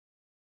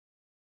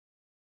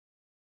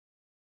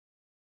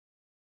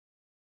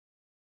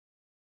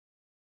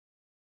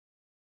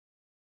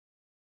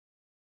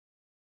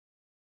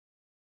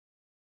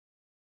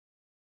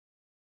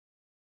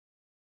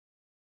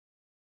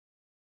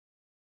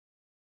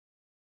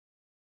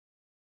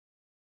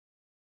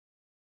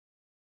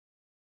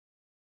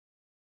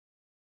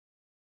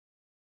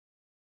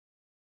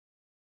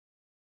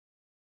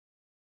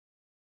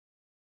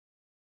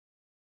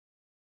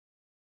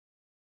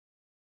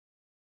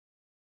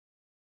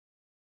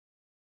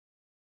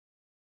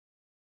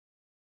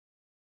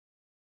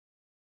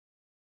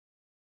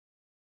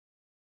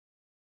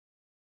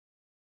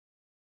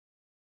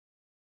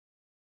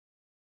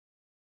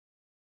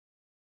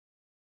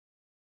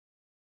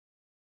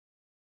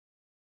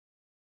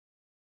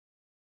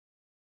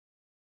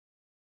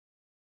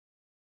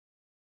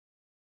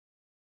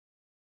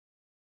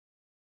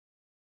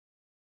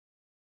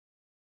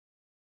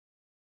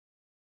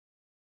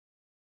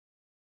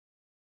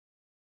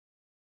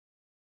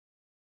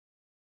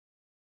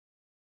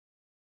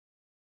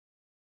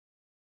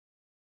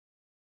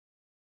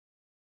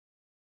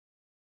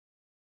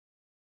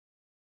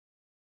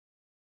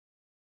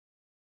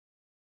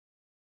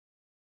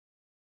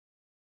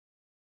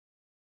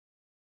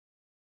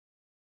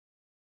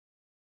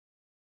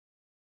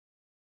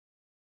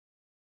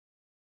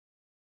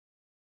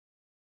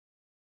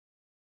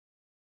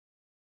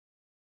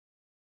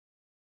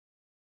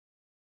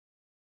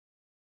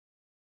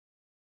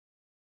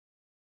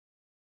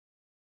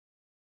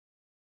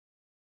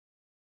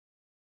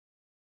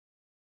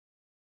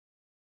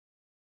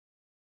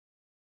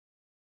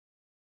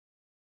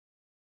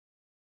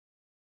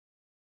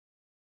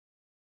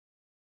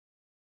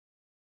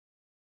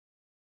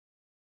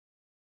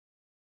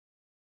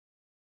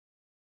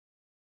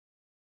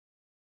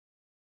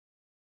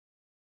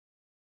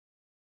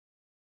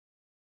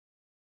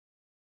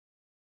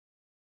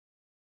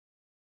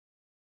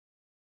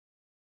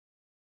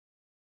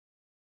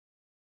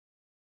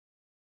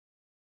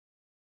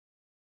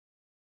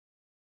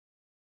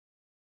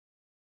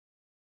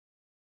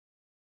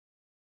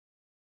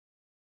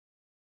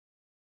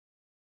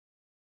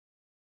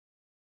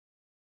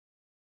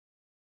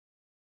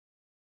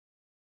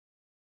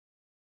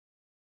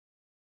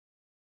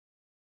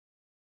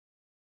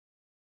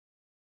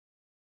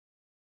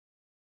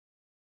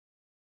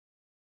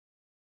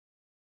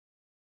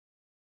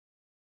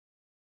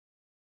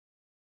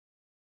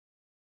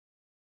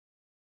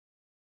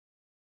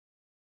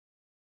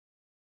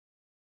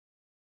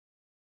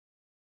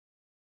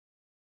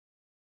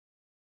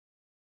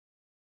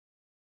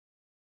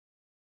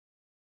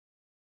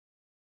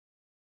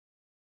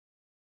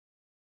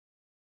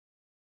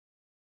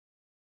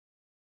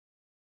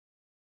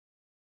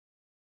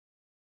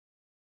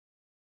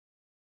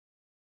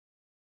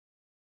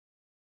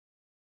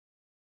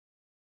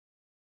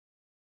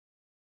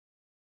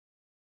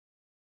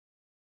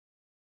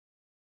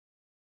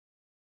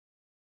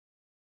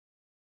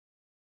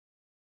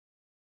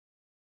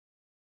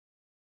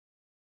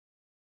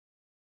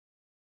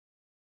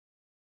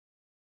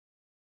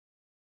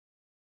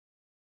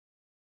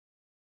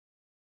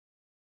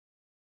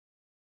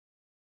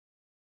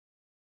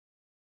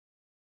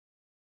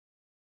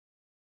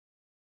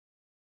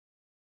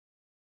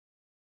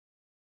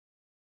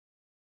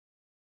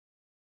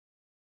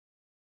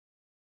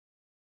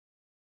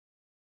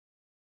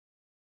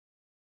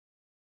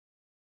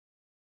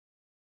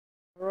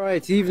All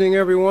right, evening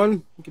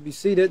everyone. You can be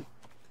seated.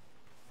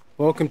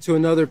 Welcome to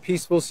another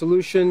Peaceful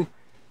Solution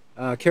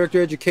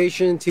Character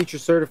Education Teacher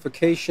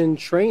Certification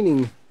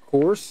Training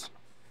course.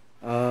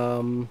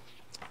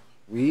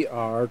 We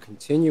are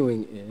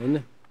continuing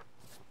in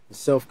the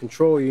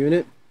self-control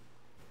unit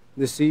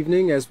this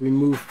evening as we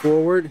move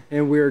forward,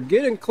 and we're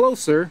getting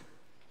closer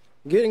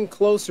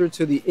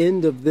to the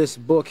end of this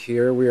book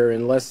here. We are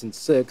in lesson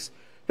 6,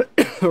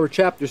 or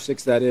chapter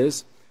 6 that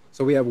is.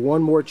 So we have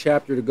one more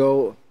chapter to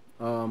go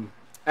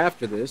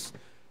after this,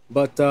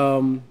 but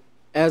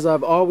as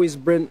I've always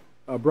been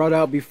brought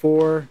out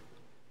before,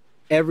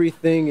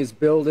 everything is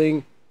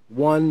building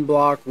one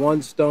block,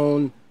 one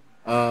stone,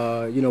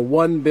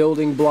 one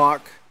building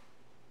block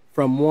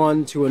from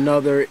one to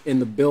another in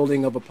the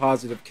building of a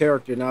positive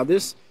character. Now,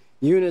 this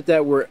unit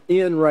that we're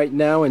in right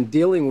now and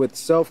dealing with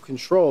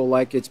self-control,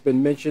 like it's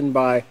been mentioned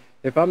by,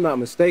 if I'm not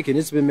mistaken,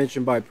 it's been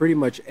mentioned by pretty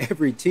much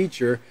every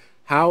teacher,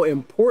 how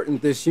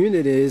important this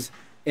unit is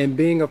and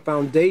being a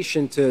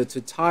foundation to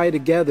tie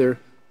together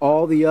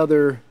all the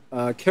other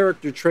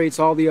character traits,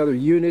 all the other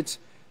units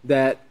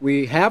that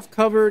we have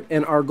covered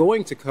and are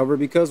going to cover,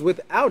 because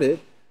without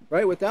it,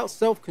 right, without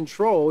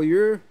self-control,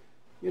 you're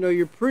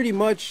pretty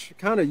much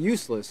kind of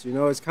useless.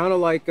 It's kind of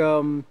like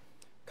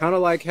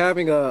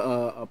having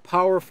a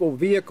powerful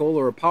vehicle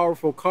or a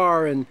powerful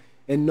car and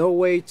no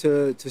way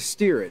to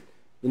steer it,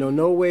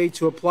 no way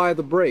to apply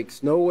the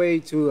brakes, no way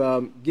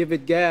to give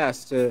it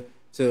gas to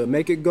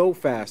make it go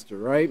faster,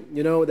 right?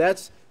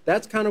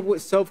 That's kind of what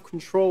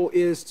self-control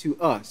is to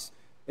us.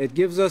 It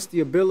gives us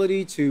the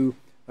ability to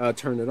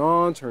turn it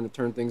on,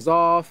 turn things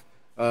off,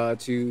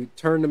 to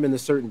turn them in a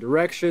certain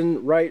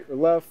direction, right or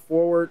left,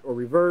 forward or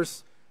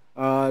reverse,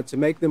 to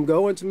make them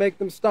go and to make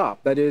them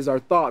stop. That is our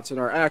thoughts and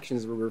our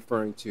actions we're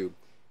referring to.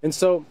 And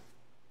so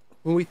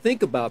when we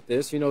think about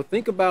this,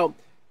 think about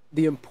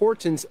the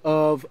importance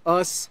of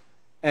us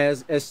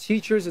as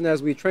teachers and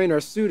as we train our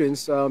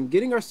students,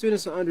 getting our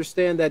students to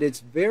understand that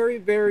it's very,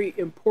 very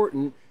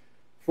important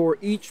for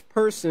each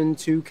person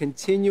to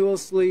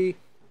continuously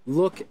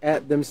look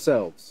at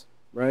themselves,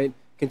 right?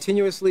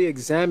 Continuously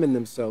examine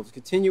themselves,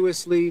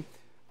 continuously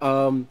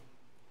kind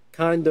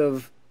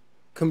of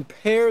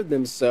compare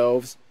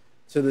themselves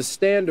to the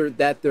standard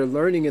that they're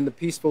learning in the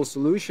Peaceful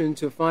Solution,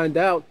 to find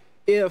out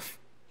if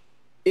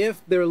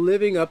they're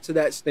living up to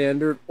that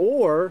standard,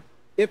 or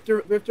if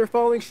they're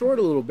falling short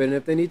a little bit, and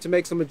if they need to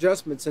make some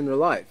adjustments in their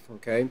life,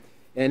 okay?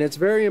 And it's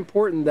very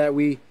important that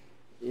we,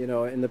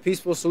 in the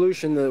Peaceful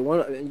Solution,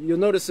 you'll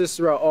notice this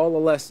throughout all the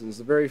lessons.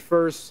 The very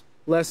first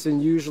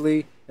lesson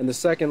usually, and the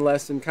second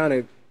lesson kind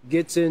of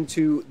gets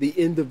into the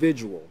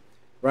individual,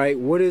 right?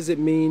 What does it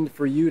mean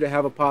for you to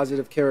have a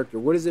positive character?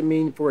 What does it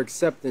mean for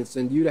acceptance,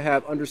 and you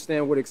to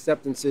understand what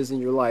acceptance is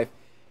in your life?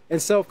 And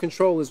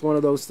self-control is one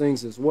of those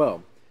things as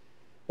well.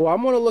 Well,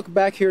 I'm going to look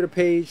back here to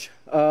page,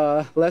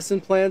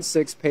 Lesson Plan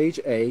 6, page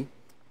A,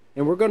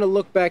 and we're going to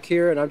look back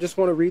here, and I just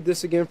want to read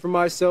this again for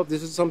myself.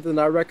 This is something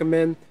that I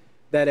recommend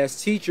that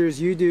as teachers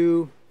you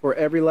do for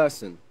every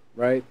lesson,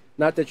 right?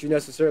 Not that you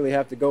necessarily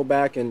have to go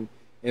back and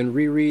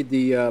reread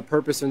the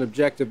purpose and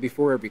objective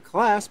before every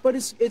class, but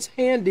it's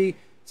handy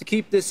to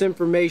keep this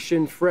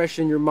information fresh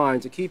in your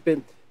mind, to keep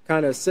it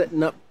kind of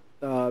setting up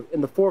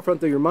in the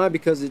forefront of your mind,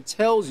 because it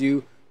tells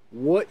you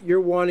what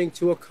you're wanting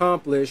to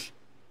accomplish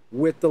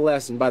with the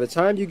lesson. By the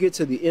time you get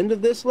to the end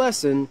of this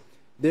lesson,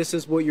 this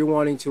is what you're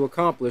wanting to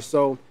accomplish.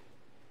 So,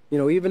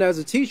 even as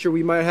a teacher,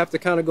 we might have to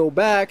kind of go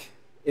back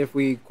if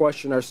we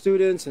question our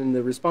students and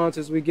the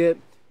responses we get.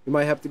 We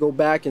might have to go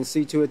back and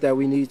see to it that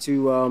we need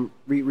to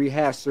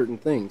rehash certain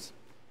things.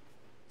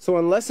 So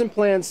on Lesson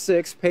Plan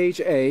 6, page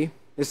A,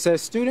 it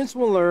says students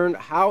will learn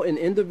how an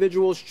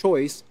individual's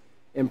choice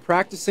in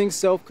practicing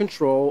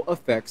self-control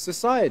affects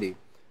society.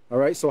 All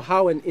right, so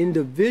how an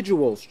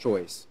individual's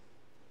choice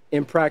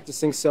in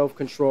practicing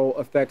self-control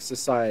affects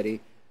society.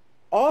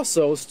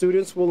 Also,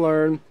 students will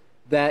learn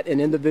that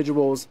an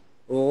individual's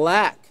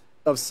lack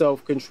of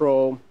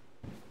self-control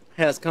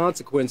has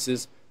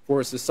consequences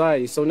for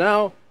society. So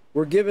now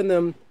we're giving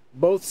them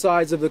both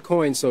sides of the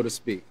coin, so to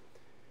speak,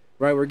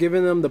 right? We're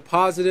giving them the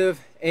positive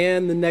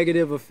and the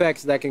negative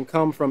effects that can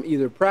come from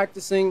either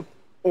practicing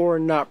or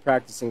not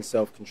practicing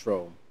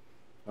self-control.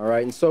 All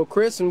right, and so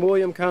Chris and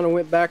William kind of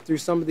went back through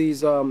some of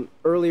these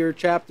earlier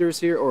chapters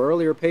here, or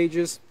earlier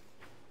pages.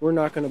 We're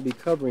not going to be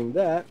covering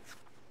that.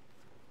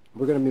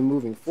 We're going to be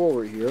moving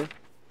forward here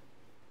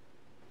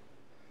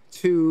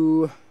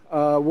to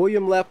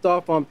William left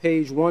off on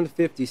page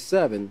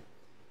 157,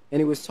 and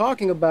he was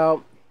talking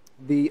about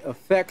the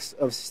effects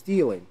of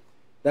stealing.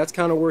 That's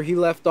kind of where he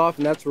left off,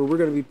 and that's where we're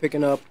going to be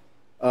picking up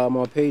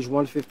on page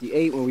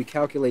 158 when we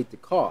calculate the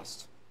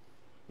cost.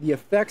 The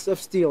effects of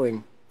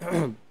stealing.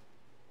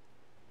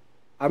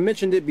 I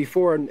mentioned it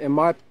before in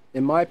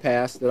my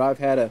past that I've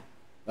had an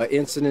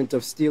incident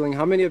of stealing.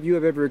 How many of you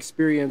have ever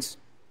experienced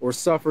or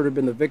suffered or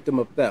been the victim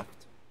of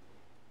theft?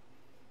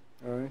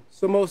 All right,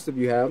 so most of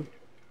you have.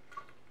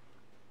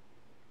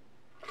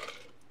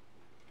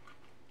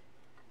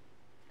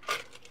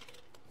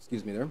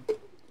 Excuse me there.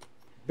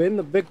 Been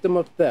the victim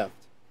of theft.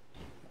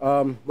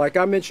 Like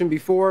I mentioned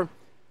before,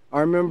 I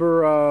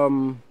remember, I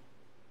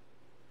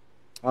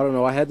don't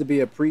know, I had to be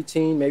a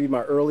preteen, maybe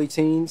my early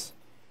teens.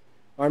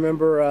 I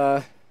remember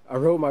I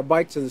rode my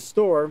bike to the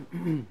store,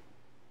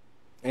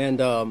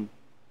 and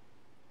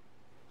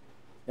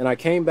I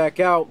came back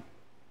out,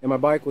 and my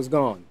bike was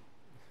gone.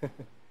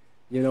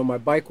 You know, my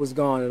bike was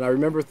gone, and I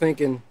remember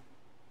thinking,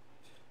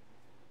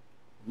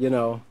 you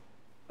know,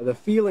 the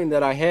feeling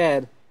that I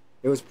had,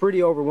 it was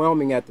pretty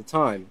overwhelming at the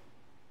time.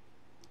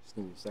 Just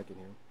give me a second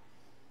here.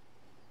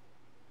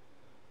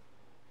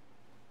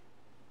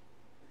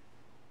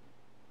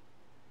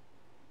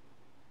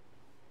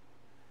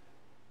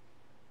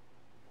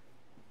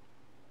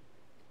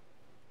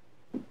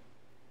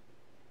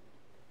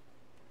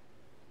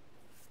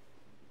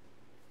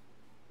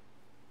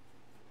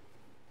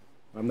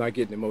 I'm not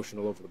getting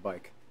emotional over the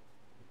bike.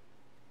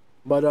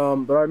 But I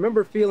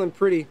remember feeling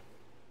pretty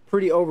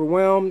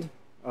overwhelmed.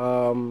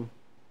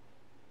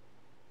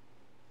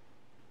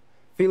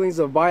 Feelings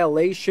of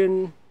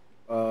violation,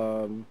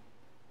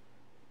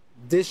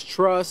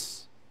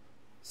 distrust,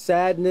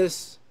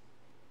 sadness,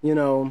 you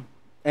know,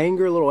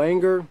 anger, a little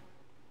anger.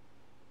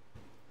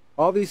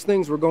 All these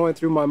things were going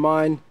through my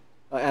mind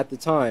at the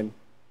time.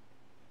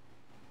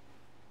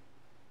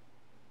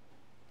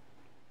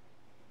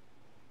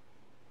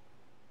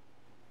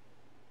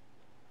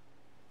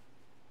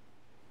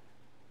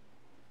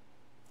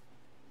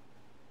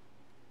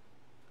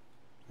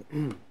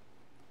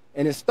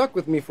 And it stuck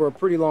with me for a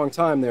pretty long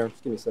time there.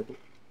 Just give me a second.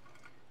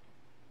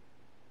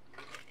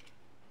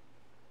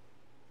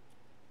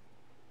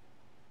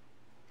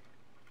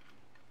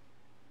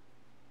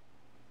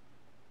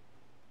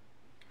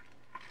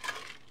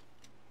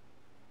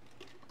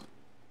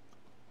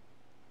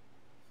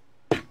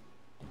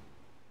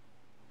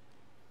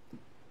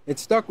 It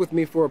stuck with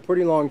me for a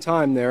pretty long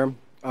time there.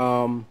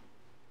 And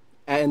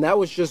that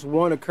was just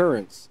one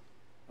occurrence.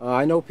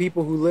 I know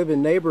people who live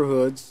in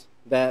neighborhoods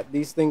that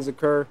these things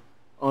occur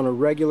on a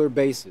regular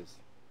basis.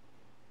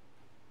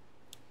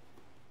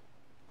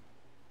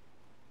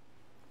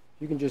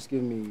 You can just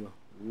give me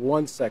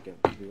 1 second.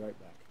 I'll be right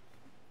back.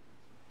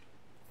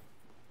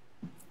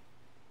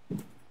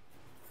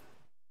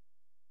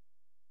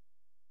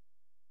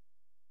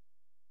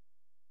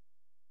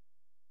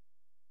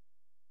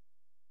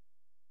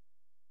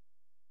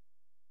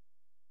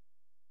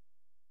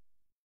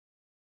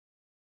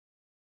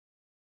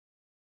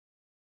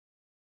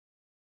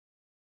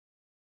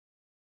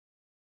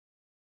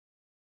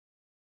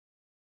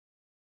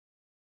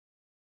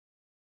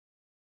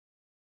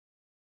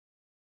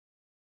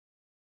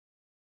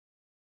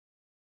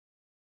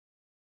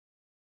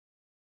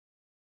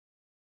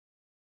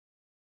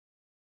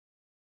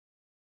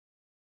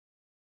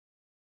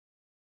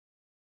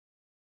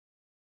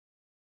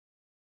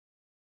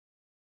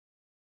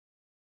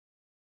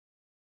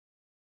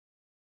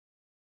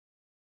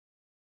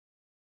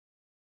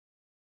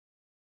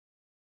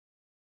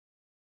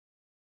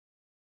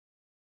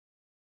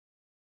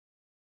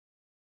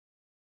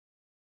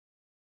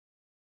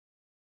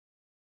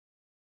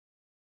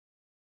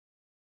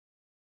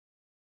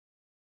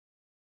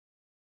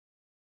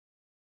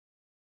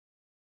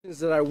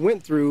 That I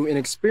went through in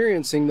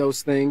experiencing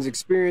those things,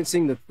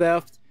 experiencing the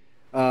theft,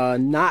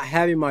 not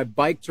having my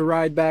bike to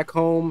ride back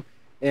home,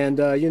 and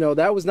you know,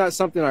 that was not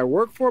something I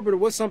worked for, but it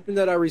was something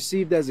that I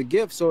received as a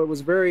gift, so it's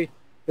very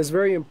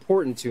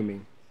important to me.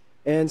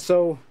 And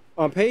so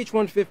on page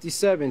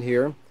 157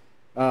 here,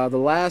 the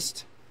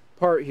last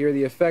part here,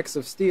 the effects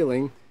of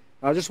stealing,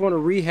 I just want to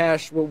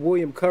rehash what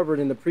William covered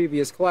in the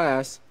previous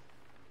class.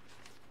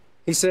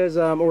 He says,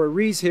 or it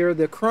reads here,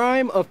 the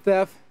crime of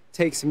theft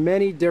takes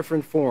many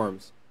different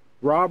forms.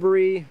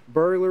 Robbery,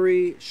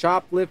 burglary,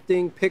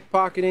 shoplifting,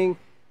 pickpocketing,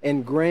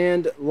 and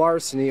grand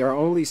larceny are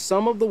only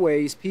some of the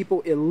ways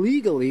people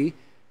illegally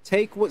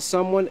take what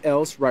someone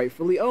else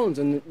rightfully owns.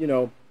 And, you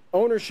know,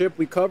 ownership,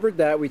 we covered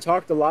that. We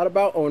talked a lot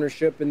about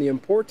ownership and the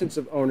importance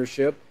of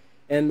ownership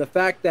and the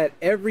fact that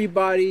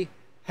everybody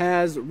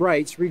has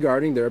rights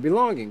regarding their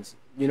belongings.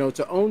 You know,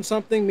 to own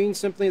something means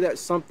simply that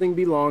something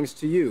belongs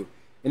to you.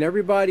 And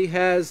everybody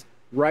has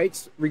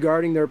rights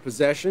regarding their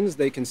possessions.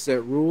 They can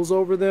set rules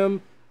over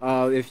them.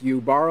 If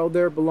you borrow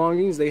their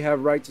belongings, they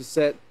have right to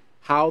set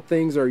how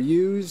things are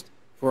used,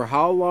 for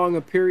how long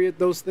a period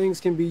those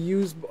things can be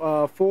used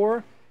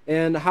for,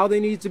 and how they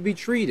need to be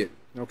treated,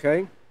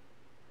 okay?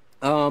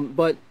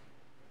 But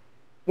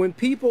when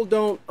people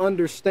don't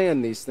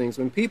understand these things,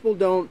 when people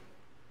don't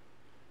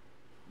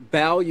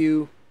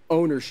value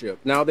ownership,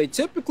 now they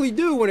typically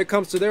do when it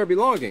comes to their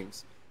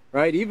belongings,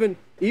 right? Even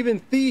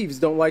thieves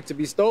don't like to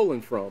be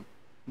stolen from,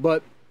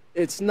 but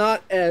it's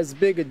not as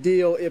big a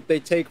deal if they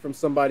take from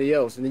somebody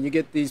else. And then you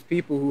get these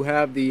people who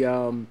have the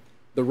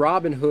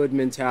Robin Hood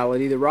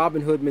mentality,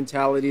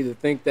 to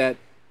think that,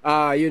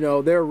 you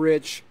know, they're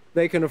rich,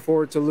 they can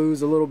afford to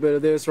lose a little bit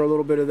of this or a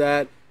little bit of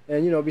that.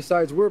 And, you know,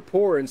 besides, we're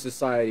poor in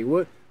society.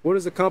 What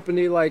is a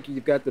company like?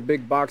 You've got the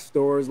big box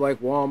stores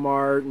like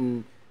Walmart,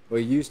 and, well,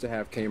 you used to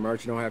have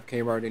Kmart. You don't have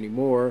Kmart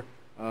anymore.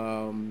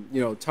 You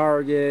know,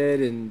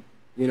 Target, and,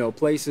 you know,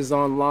 places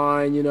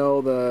online, you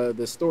know,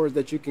 the stores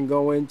that you can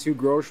go into,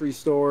 grocery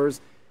stores.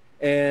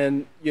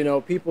 And, you know,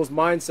 people's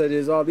mindset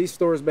is, oh, these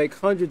stores make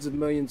hundreds of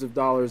millions of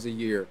dollars a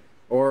year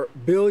or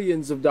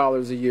billions of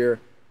dollars a year.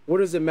 What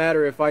does it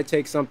matter if I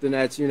take something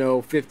that's, you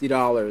know,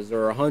 $50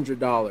 or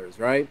 $100,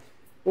 right?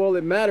 Well,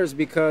 it matters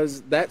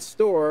because that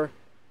store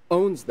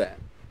owns that,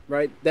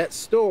 right? That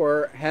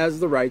store has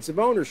the rights of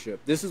ownership.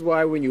 This is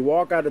why when you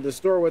walk out of the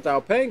store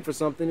without paying for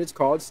something, it's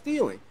called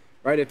stealing,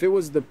 right? If it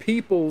was the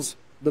people's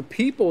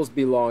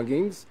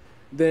belongings,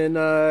 then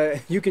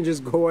you can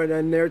just go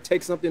in there,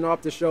 take something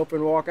off the shelf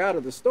and walk out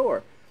of the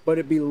store. But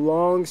it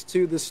belongs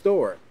to the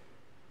store.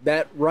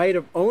 That right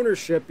of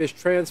ownership is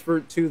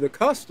transferred to the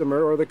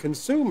customer or the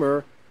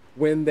consumer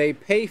when they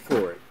pay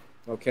for it,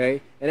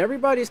 okay? And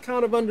everybody's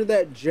kind of under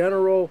that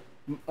general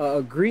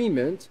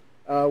agreement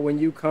when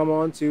you come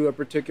onto a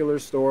particular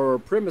store or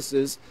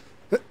premises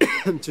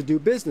to do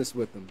business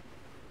with them.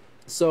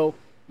 So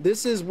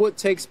this is what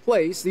takes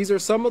place. These are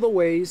some of the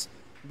ways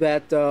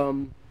that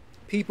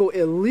people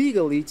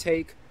illegally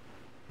take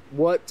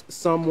what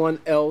someone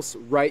else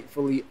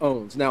rightfully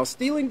owns. Now,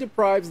 stealing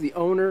deprives the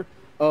owner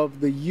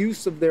of the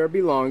use of their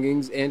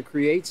belongings and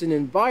creates an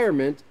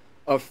environment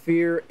of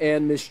fear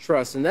and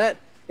mistrust. And that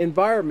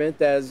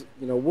environment, as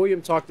you know,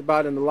 William talked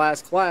about in the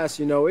last class,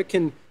 you know, it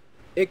can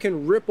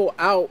ripple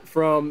out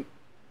from,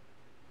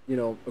 you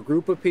know, a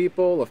group of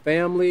people, a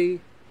family,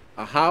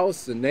 a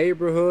house, a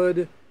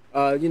neighborhood,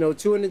 you know,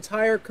 to an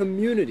entire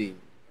community,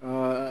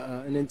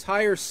 an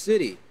entire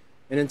city,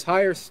 an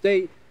entire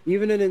state,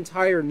 even an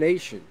entire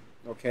nation,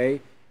 okay?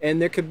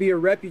 And there could be a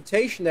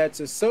reputation that's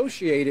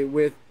associated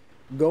with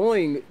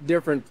going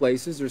different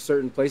places or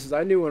certain places.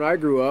 I knew when I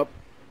grew up,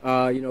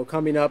 you know,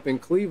 coming up in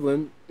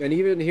Cleveland and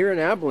even here in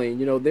Abilene,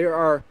 you know, there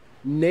are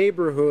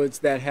neighborhoods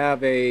that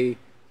have a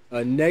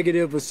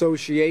negative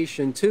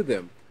association to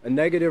them, a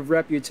negative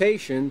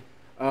reputation,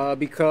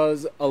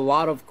 because a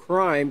lot of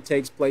crime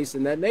takes place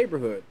in that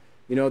neighborhood.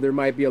 You know, there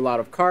might be a lot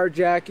of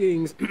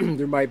carjackings,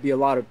 there might be a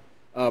lot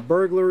of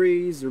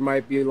burglaries, there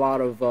might be a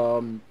lot of,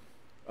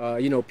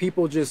 you know,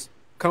 people just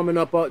coming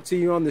up to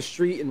you on the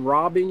street and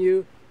robbing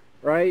you,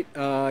 right?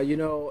 You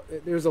know,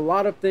 there's a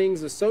lot of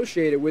things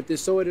associated with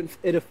this, so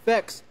it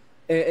affects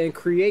and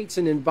creates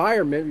an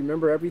environment.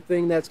 Remember,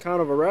 everything that's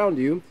kind of around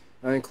you,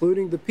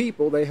 including the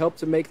people, they help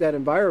to make that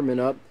environment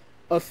up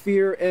of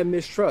fear and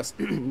mistrust.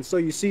 So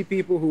you see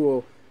people who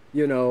will,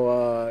 you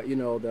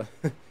know,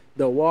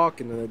 they'll walk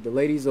and the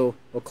ladies will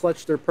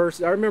clutch their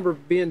purses. I remember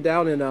being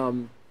down in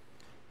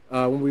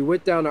when we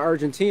went down to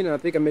Argentina. I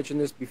think I mentioned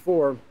this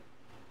before,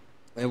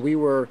 and we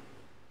were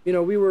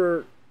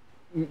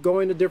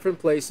going to different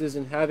places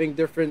and having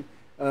different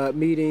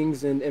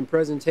meetings and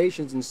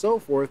presentations and so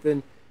forth.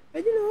 And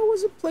you know, it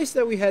was a place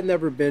that we had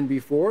never been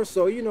before.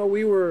 So, you know,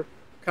 we were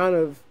kind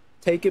of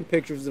taking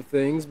pictures of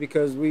things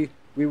because we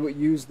would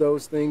use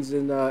those things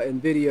in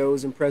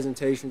videos and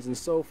presentations and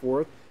so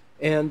forth.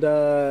 And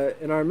I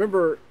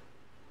remember,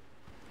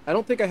 I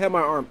don't think I had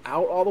my arm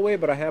out all the way,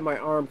 but I had my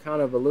arm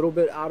kind of a little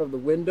bit out of the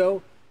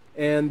window.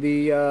 And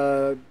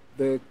the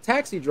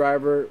taxi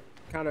driver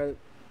kind of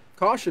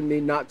cautioned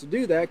me not to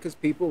do that because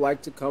people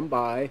like to come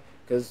by,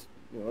 because,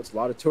 you know, it's a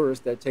lot of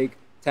tourists that take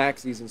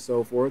taxis and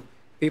so forth.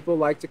 People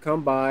like to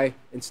come by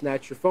and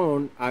snatch your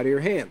phone out of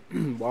your hand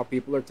while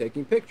people are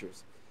taking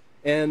pictures.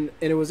 And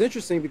it was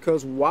interesting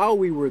because while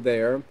we were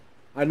there,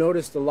 I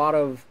noticed a lot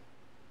of,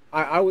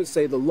 I would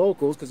say the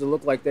locals, because it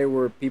looked like they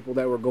were people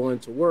that were going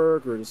to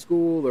work or to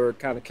school or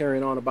kind of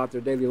carrying on about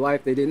their daily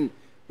life. They didn't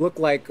look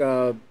like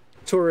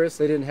tourists.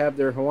 They didn't have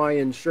their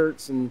Hawaiian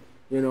shirts and,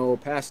 you know,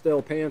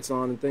 pastel pants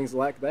on and things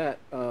like that,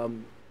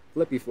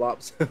 flippy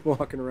flops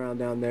walking around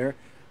down there.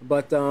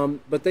 But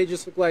they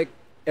just look like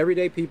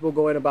everyday people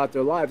going about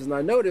their lives. And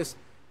I noticed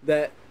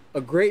that a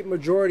great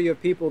majority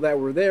of people that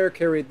were there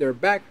carried their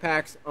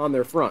backpacks on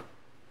their front,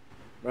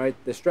 right?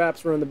 The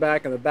straps were in the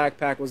back and the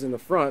backpack was in the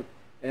front.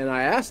 And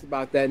I asked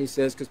about that, and he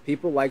says because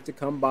people like to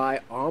come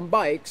by on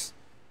bikes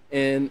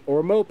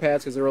or mopeds,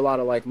 because there were a lot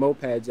of like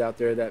mopeds out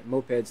there,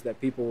 mopeds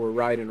that people were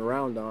riding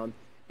around on,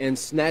 and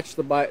snatch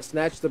the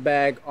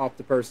bag off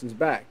the person's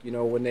back, you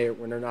know, when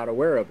they're not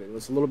aware of it. It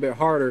was a little bit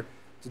harder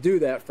to do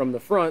that from the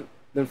front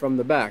than from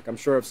the back. I'm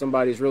sure if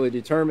somebody's really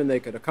determined,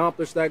 they could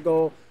accomplish that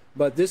goal.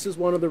 But this is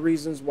one of the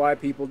reasons why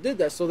people did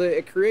that. So that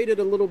it created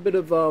a little bit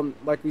of,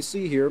 like we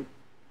see here,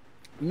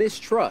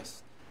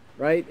 mistrust,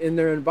 right, in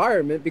their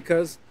environment,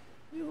 because,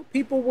 you know,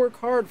 people work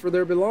hard for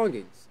their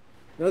belongings.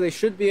 You know, they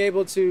should be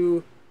able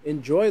to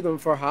enjoy them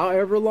for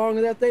however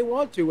long that they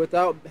want to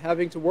without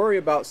having to worry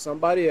about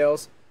somebody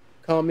else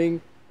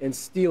coming and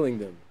stealing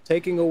them,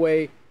 taking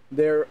away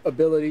their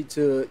ability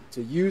to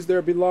use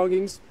their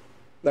belongings,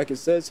 like it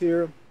says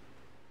here.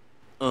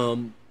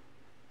 Let's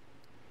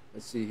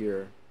see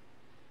here.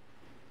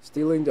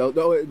 Stealing,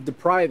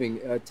 depriving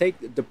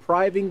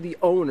the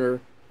owner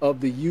of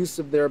the use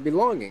of their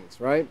belongings,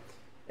 right?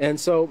 And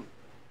so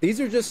these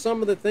are just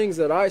some of the things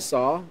that I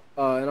saw,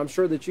 and I'm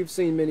sure that you've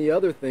seen many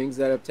other things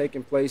that have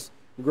taken place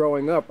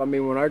growing up. I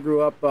mean, when I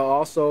grew up,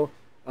 also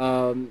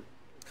kind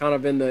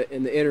of in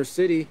the inner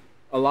city,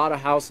 a lot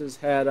of houses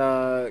had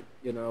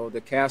you know,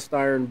 the cast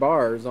iron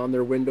bars on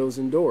their windows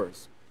and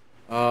doors.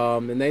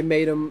 And they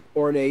made them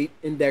ornate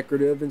and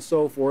decorative and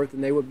so forth,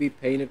 and they would be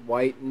painted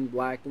white and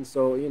black, and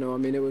so, you know, I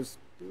mean, it was,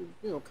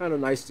 you know, kind of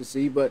nice to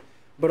see. But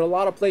a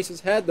lot of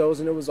places had those,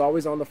 and it was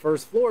always on the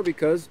first floor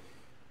because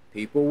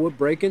people would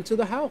break into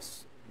the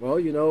house. Well,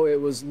 you know, it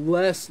was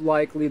less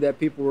likely that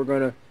people were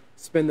going to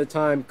spend the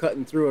time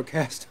cutting through a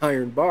cast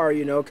iron bar,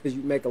 you know, because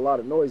you make a lot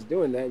of noise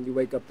doing that and you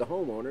wake up the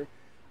homeowner,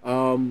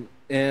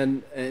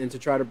 and to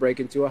try to break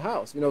into a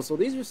house, you know. So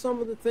these are some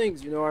of the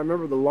things, you know. I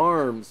remember the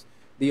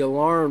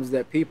alarms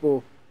that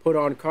people put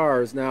on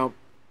cars. Now,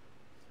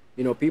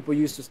 you know, people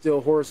used to steal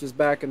horses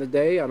back in the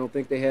day. I don't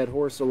think they had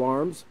horse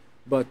alarms,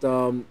 but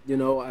you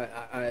know,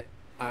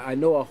 I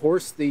know a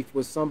horse thief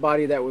was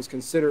somebody that was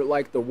considered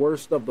like the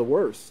worst of the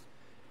worst,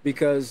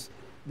 because,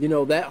 you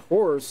know, that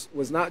horse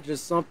was not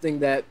just something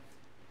that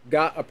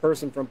got a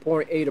person from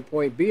point A to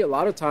point B. A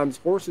lot of times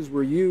horses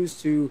were used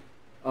to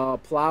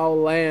plow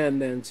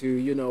land and to,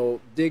 you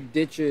know, dig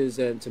ditches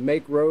and to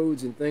make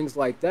roads and things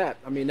like that.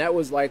 I mean, that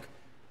was like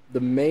the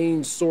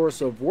main source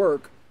of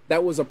work.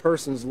 That was a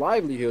person's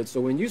livelihood.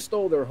 So when you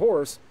stole their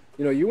horse,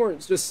 you know, you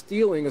weren't just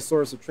stealing a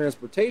source of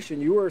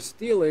transportation, you were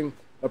stealing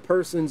a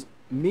person's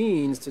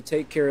means to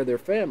take care of their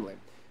family.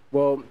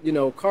 Well, you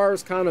know,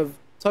 cars kind of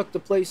tuck the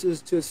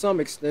places to some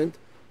extent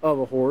of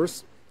a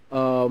horse,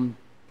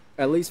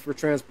 at least for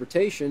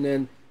transportation.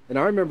 And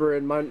I remember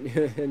in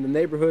in the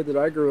neighborhood that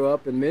I grew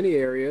up in, many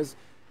areas,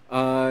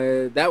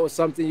 that was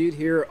something you'd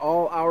hear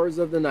all hours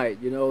of the night.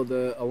 You know,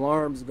 the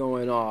alarms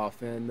going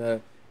off,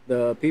 and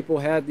the people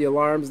had the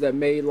alarms that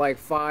made like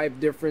 5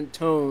 different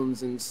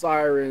tones and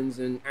sirens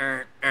and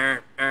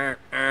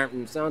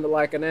sounded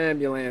like an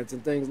ambulance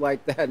and things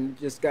like that, and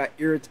it just got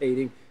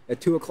irritating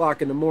at 2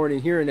 o'clock in the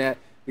morning hearing that,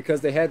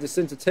 because they had the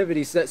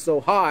sensitivity set so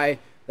high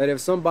that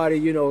if somebody,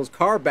 you know's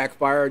car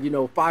backfired, you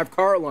know, 5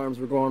 car alarms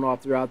were going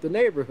off throughout the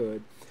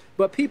neighborhood.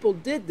 But people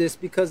did this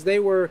because they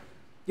were,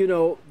 you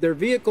know, their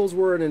vehicles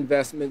were an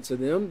investment to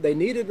them. They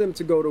needed them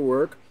to go to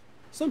work.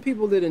 Some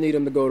people didn't need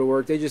them to go to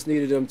work. They just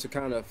needed them to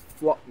kind of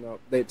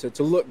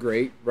to look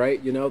great,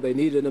 right? You know, they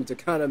needed them to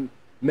kind of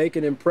make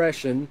an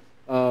impression.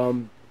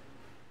 But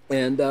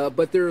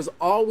there's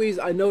always,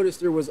 I noticed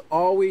there was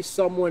always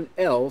someone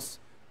else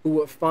who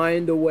would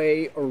find a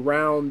way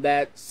around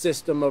that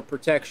system of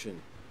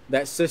protection,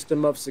 that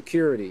system of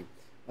security.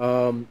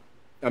 I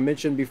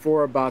mentioned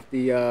before about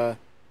the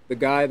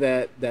guy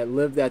that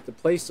lived at the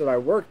place that I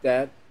worked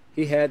at.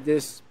 He had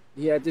this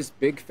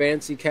big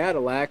fancy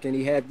Cadillac, and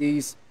he had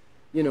these,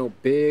 you know,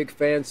 big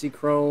fancy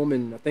chrome,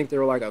 and I think they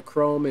were like a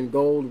chrome and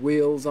gold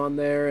wheels on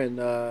there, and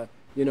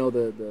you know,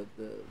 the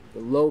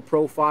low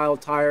profile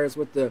tires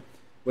with the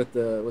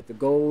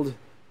gold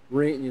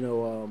ring, you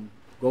know,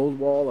 gold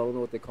wall. I don't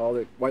know what they call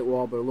it, white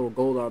wall, but a little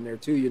gold on there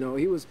too. You know,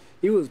 he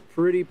was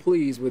pretty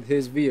pleased with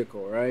his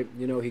vehicle, right?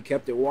 You know, he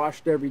kept it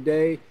washed every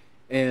day,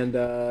 and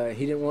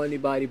he didn't want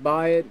anybody to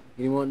buy it.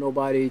 He didn't want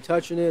nobody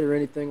touching it or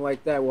anything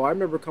like that. Well, I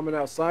remember coming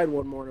outside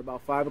one morning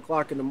about 5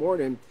 o'clock in the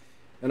morning,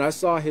 and I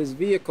saw his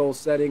vehicle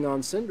setting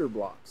on cinder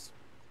blocks.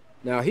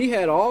 Now, he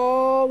had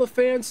all the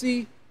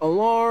fancy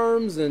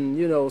alarms and,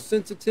 you know,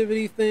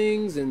 sensitivity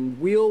things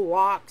and wheel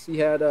locks. He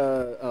had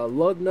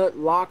lug nut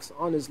locks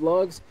on his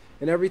lugs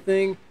and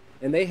everything,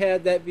 and they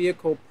had that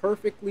vehicle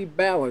perfectly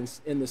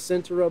balanced in the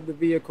center of the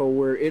vehicle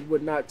where it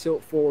would not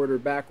tilt forward or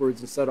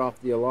backwards and set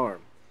off the alarm.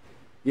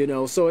 You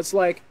know, so it's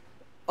like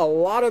a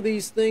lot of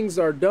these things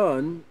are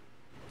done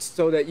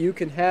so that you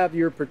can have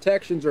your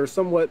protections or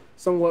somewhat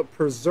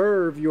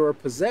preserve your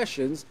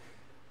possessions,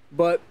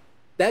 but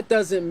that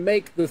doesn't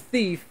make the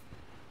thief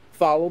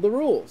follow the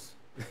rules,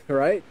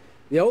 right?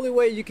 The only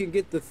way you can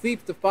get the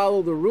thief to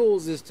follow the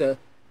rules is to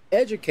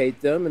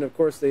educate them, and of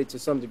course they to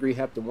some degree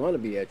have to want to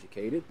be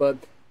educated,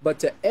 but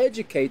to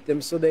educate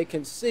them so they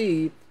can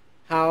see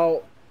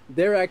how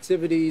their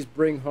activities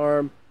bring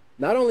harm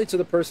not only to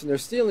the person they're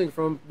stealing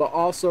from, but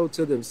also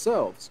to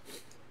themselves.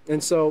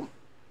 And so,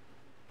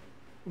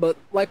 but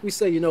like we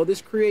say, you know,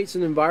 this creates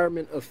an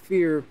environment of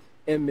fear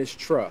and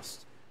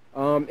mistrust.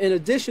 In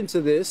addition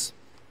to this,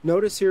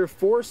 notice here,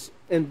 force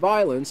and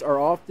violence are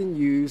often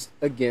used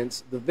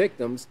against the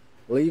victims,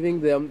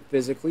 leaving them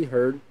physically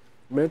hurt,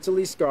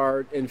 mentally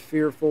scarred, and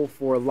fearful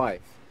for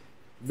life.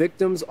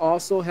 Victims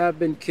also have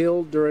been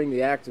killed during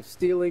the act of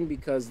stealing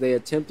because they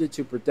attempted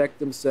to protect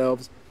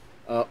themselves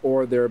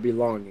or their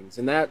belongings.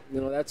 And that,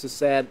 you know, that's a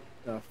sad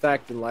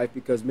fact in life,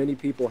 because many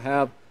people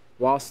have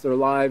lost their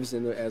lives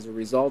as a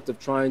result of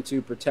trying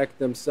to protect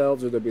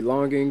themselves or their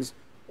belongings,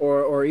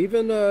 or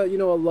even you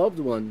know, a loved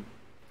one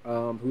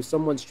who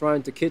someone's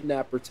trying to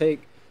kidnap or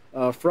take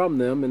from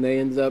them, and they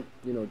end up,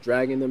 you know,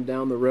 dragging them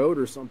down the road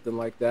or something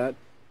like that,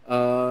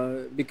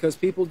 because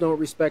people don't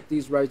respect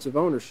these rights of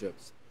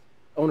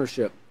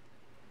ownership.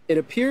 It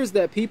appears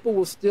that people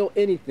will steal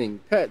anything: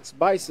 pets,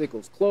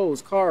 bicycles,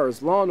 clothes,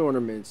 cars, lawn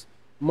ornaments,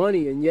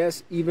 money, and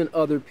yes, even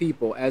other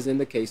people, as in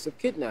the case of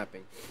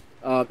kidnapping.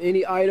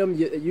 Any item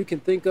you can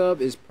think of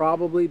is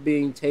probably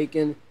being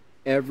taken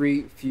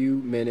every few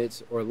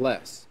minutes or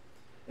less.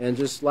 And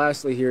just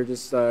lastly here,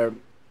 just as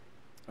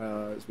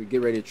we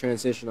get ready to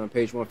transition on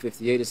page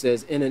 158, it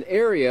says, in an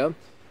area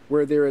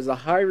Where there is a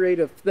high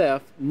rate of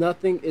theft,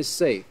 nothing is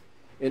safe.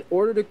 In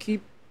order to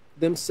keep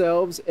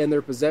themselves and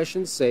their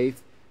possessions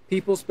safe,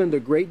 people spend a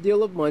great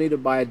deal of money to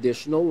buy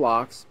additional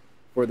locks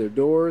for their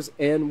doors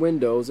and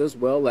windows, as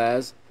well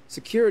as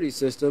security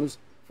systems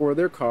for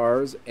their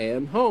cars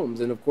and homes.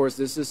 And of course,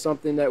 this is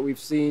something that we've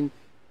seen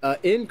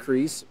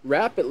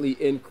rapidly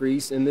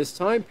increase in this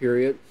time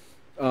period.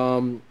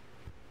 You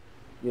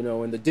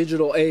know, in the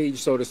digital age,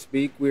 so to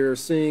speak, we're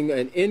seeing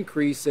an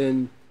increase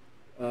in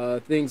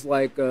things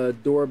like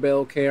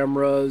doorbell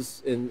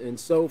cameras and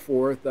so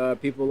forth.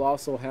 People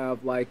also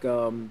have like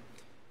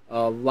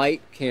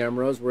light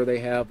cameras where they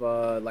have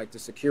like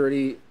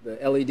the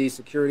LED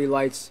security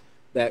lights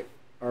that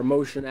are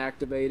motion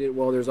activated.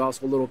 Well, there's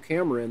also a little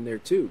camera in there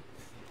too.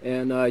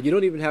 And you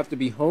don't even have to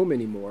be home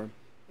anymore.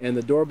 And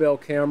the doorbell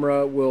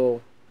camera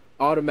will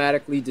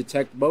automatically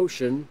detect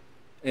motion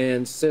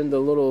and send a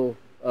little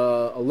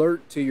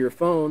alert to your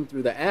phone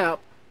through the app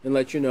and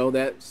let you know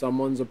that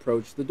someone's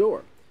approached the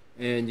door.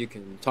 And you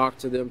can talk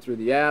to them through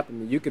the app,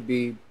 and you could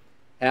be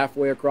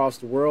halfway across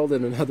the world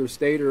in another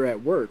state or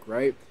at work,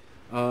 right?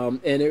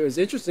 And it was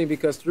interesting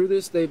because through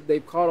this,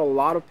 they've caught a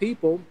lot of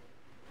people.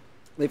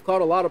 They've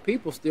caught a lot of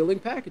people stealing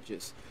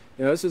packages.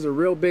 You know, this is a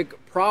real big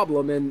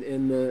problem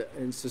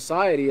in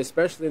society,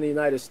 especially in the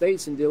United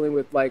States, in dealing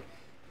with like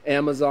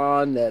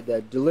Amazon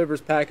that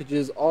delivers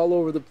packages all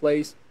over the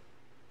place,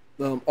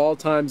 all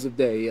times of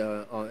day,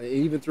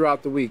 even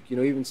throughout the week. You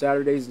know, even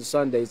Saturdays and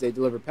Sundays they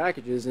deliver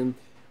packages, and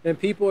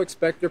people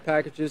expect their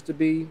packages to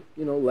be,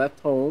 you know,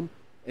 left home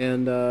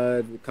and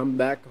come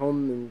back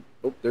home and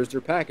oh, there's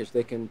their package.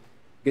 They can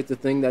get the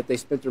thing that they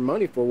spent their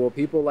money for. Well,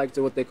 people like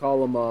to what they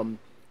call them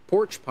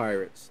porch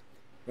pirates,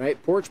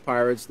 right? Porch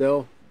pirates,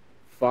 they'll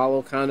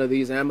follow kind of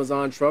these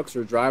Amazon trucks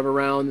or drive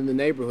around in the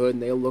neighborhood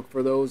and they'll look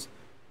for those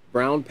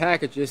brown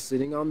packages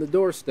sitting on the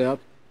doorstep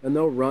and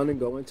they'll run and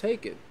go and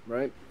take it,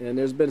 right? And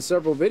there's been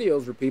several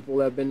videos where people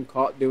have been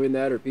caught doing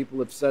that, or people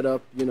have set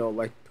up, you know,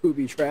 like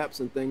booby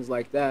traps and things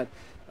like that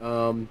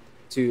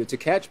to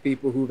catch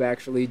people who've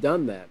actually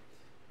done that.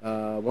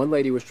 One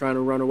lady was trying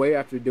to run away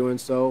after doing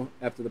so,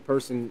 after the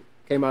person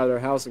came out of their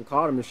house and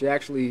caught him, and she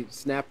actually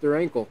snapped her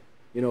ankle.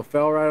 You know,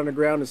 fell right on the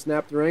ground and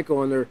snapped her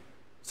ankle, and their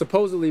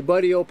supposedly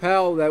buddy old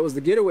pal that was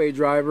the getaway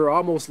driver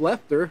almost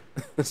left her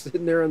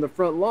sitting there in the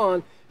front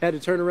lawn, had to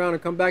turn around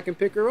and come back and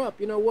pick her up.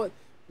 You know,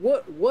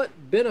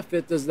 what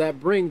benefit does that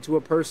bring to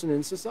a person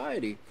in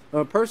society?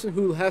 A person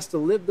who has to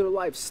live their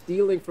life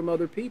stealing from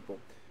other people,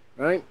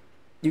 right?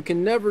 You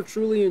can never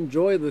truly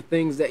enjoy the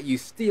things that you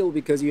steal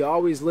because you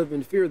always live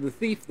in fear. The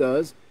thief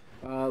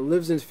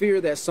lives in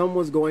fear that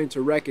someone's going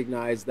to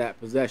recognize that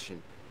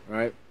possession,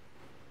 right?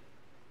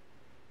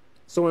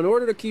 So in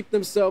order to keep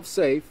themselves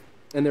safe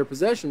and their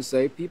possessions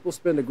safe, people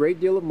spend a great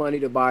deal of money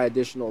to buy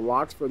additional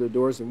locks for their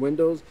doors and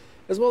windows,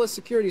 as well as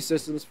security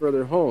systems for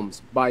their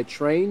homes, buy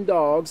trained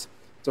dogs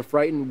to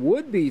frighten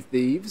would-be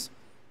thieves,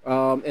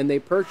 and they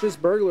purchase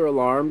burglar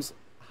alarms,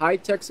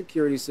 high-tech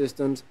security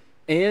systems,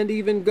 and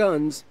even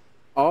guns,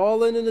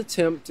 all in an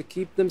attempt to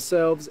keep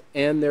themselves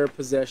and their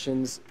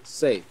possessions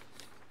safe.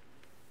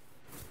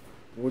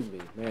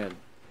 Would-be, man.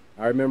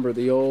 I remember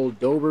the old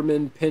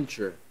Doberman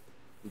Pinscher.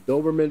 The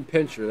Doberman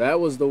Pinscher, that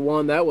was the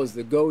one, that was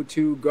the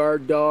go-to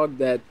guard dog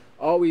that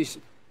always,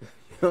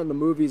 in the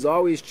movies,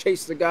 always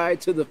chased the guy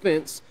to the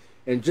fence,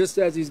 and just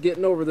as he's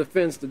getting over the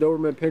fence, the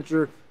Doberman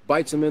Pinscher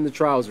bites him in the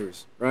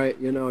trousers, right?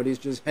 You know, and he's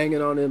just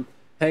hanging on him,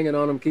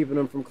 keeping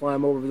him from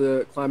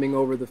climbing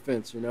over the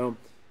fence, you know.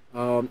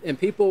 And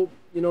people,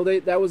 you know,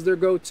 that was their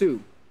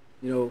go-to,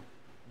 you know,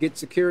 get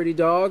security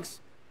dogs,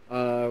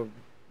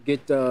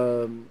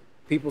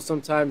 people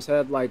sometimes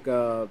had like,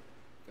 I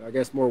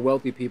guess more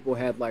wealthy people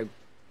had like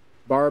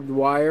barbed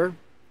wire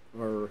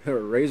or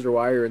razor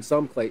wire in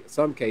some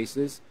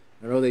cases.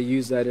 I know they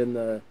use that in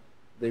the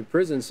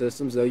prison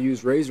systems. They'll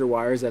use razor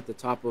wires at the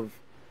top of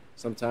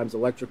sometimes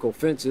electrical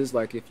fences.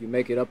 Like if you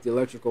make it up the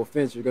electrical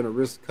fence, you're going to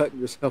risk cutting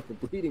yourself and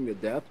bleeding to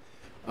death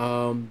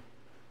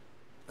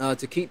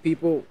to keep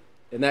people,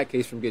 in that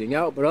case, from getting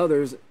out, but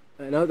others,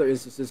 in other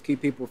instances,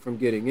 keep people from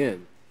getting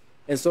in.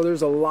 And so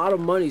there's a lot of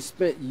money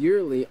spent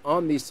yearly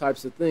on these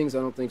types of things. I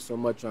don't think so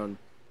much on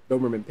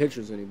Doberman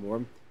Pinschers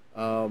anymore.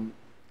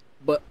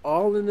 But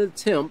all in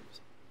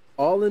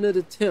an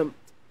attempt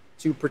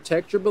to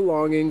protect your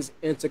belongings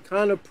and to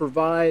kind of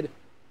provide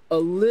a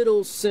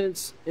little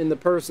sense in the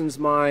person's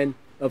mind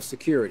of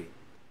security,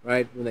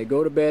 right? When they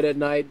go to bed at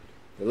night,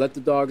 they let the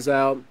dogs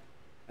out.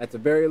 At the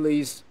very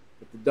least,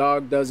 if the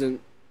dog doesn't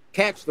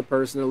catch the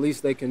person, at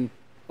least they can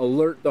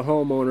alert the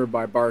homeowner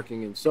by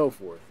barking and so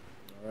forth,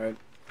 all right?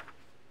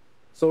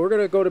 So we're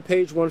going to go to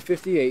page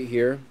 158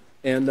 here,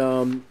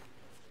 and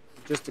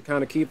just to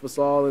kind of keep us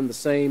all in the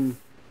same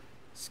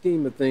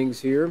scheme of things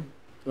here,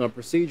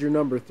 procedure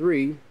number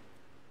 3,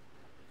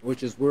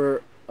 which is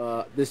where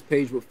this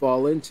page would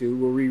fall into.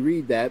 We'll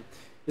reread that.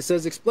 It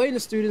says, explain to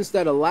students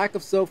that a lack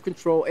of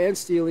self-control and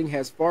stealing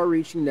has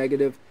far-reaching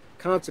negative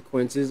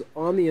consequences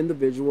on the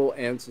individual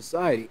and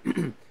society.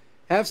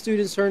 Have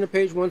students turn to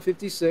page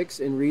 156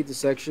 and read the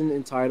section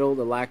entitled,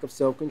 "A Lack of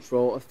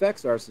Self-Control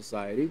Affects Our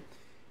Society."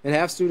 And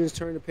have students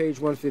turn to page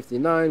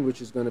 159,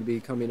 which is going to be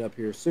coming up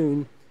here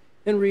soon,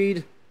 and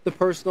read the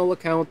personal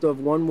account of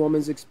one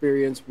woman's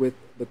experience with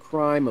the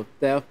crime of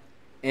theft,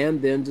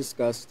 and then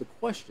discuss the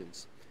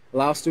questions.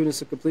 Allow students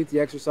to complete the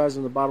exercise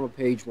on the bottom of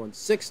page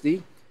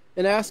 160,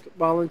 and ask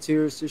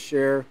volunteers to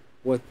share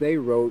what they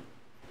wrote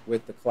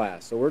with the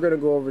class. So we're going to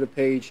go over to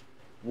page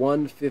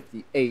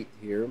 158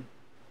 here,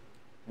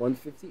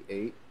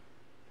 158,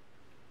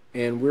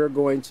 and we're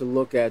going to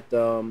look at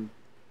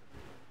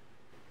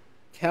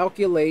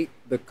calculate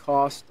the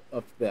cost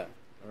of theft.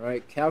 All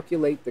right,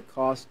 calculate the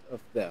cost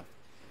of theft.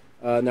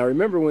 Now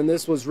remember, when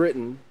this was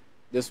written,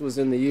 this was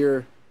in the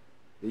year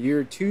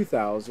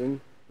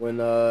 2000,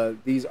 when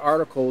these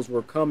articles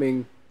were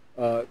being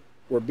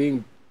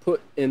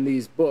put in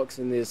these books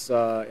in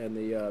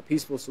the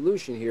Peaceful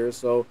Solution here.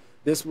 So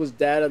this was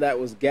data that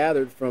was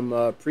gathered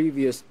from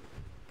previous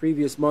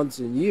months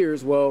and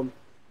years. Well,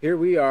 here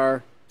we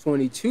are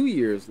 22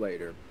 years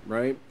later,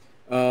 right?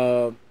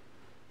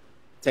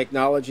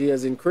 Technology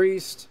has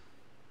increased.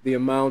 The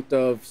amount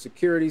of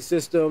security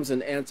systems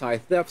and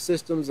anti-theft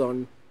systems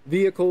on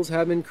vehicles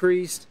have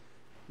increased.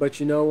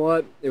 But you know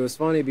what? It was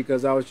funny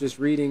because I was just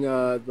reading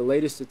the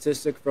latest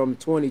statistic from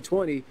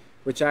 2020,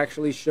 which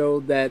actually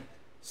showed that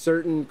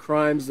certain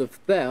crimes of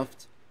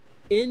theft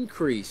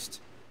increased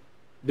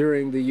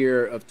during the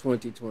year of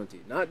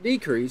 2020. Not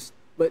decreased,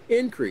 but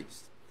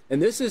increased.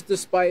 And this is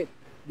despite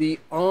the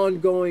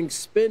ongoing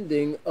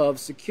spending of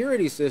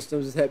security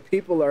systems that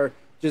people are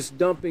just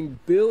dumping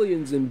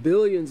billions and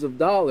billions of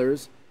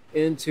dollars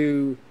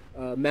into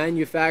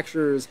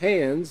manufacturers'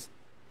 hands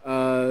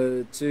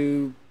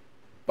to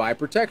buy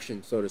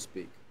protection, so to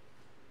speak.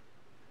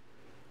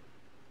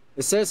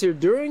 It says here,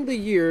 during the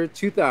year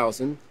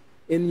 2000,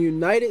 in the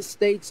United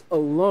States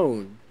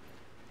alone,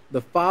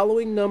 the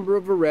following number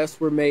of arrests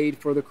were made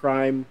for the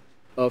crime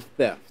of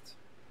theft.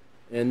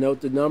 And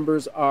note the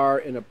numbers are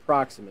an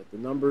approximate. The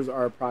numbers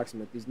are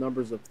approximate. These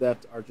numbers of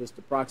theft are just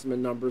approximate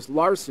numbers.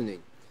 Larceny,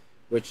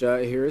 which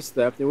here is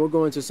theft, and we'll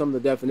go into some of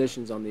the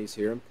definitions on these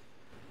here.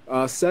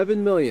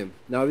 7 million.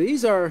 Now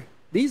these are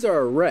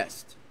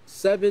arrests.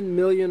 7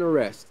 million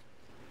arrests.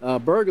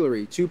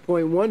 Burglary,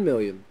 2.1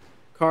 million.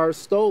 Cars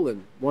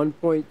stolen,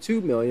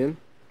 1.2 million.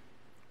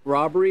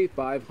 Robbery,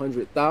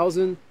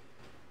 500,000.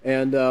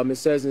 And it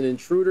says an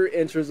intruder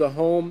enters a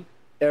home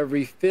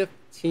every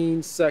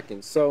 15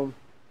 seconds. So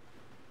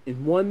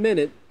in 1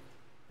 minute,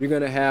 you're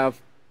going to have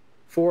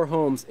 4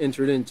 homes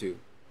entered into.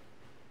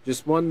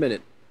 Just 1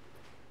 minute,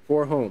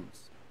 4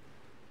 homes.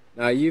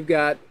 Now you've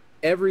got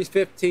every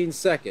 15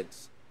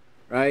 seconds,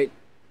 right?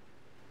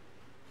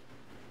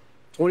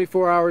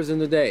 24 hours in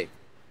the day.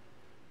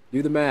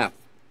 Do the math.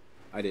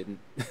 I didn't.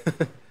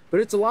 But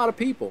it's a lot of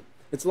people.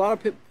 It's a lot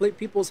of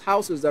people's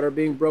houses that are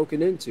being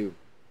broken into.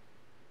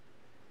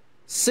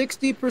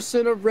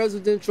 60% of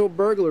residential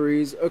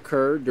burglaries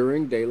occur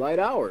during daylight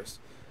hours.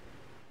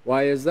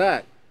 Why is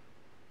that?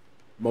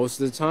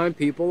 Most of the time,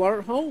 people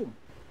aren't home.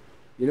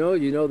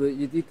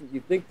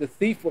 You think the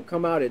thief will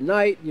come out at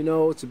night,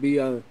 to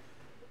be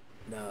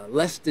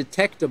less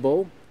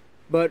detectable,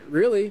 but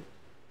really,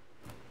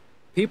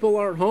 people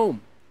aren't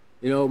home.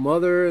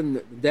 Mother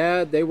and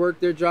dad, they work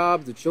their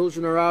jobs. The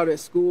children are out at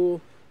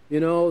school.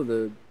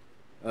 The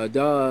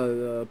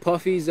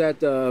puffies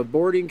at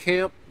boarding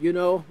camp.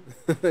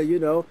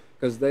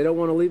 Because they don't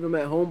want to leave him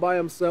at home by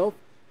himself.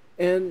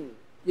 And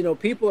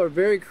people are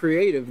very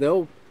creative.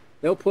 They'll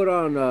put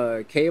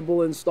on cable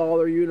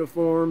installer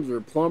uniforms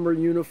or plumber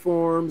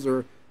uniforms,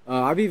 or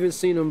I've even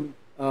seen them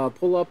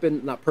pull up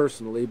in, not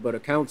personally, but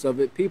accounts of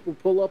it. People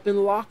pull up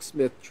in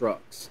locksmith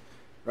trucks,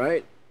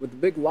 right? With the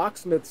big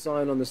locksmith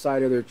sign on the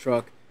side of their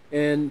truck,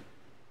 and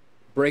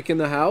break in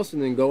the house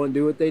and then go and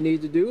do what they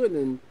need to do, and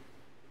then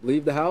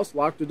leave the house,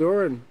 lock the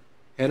door, and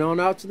head on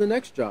out to the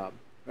next job,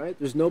 right?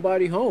 There's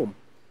nobody home.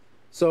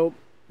 So,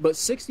 but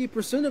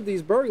 60% of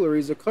these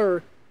burglaries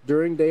occur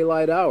during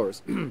daylight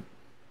hours. I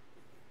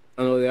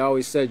know they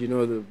always said,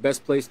 the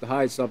best place to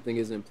hide something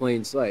is in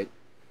plain sight.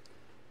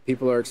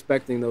 People are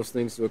expecting those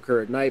things to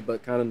occur at night,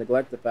 but kind of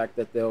neglect the fact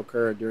that they'll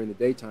occur during the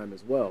daytime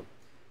as well.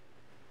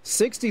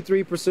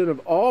 63% of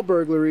all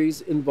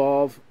burglaries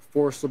involve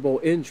forcible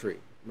entry,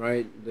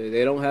 right?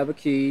 They don't have a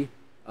key.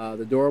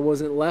 The door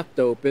wasn't left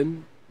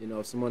open.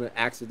 If someone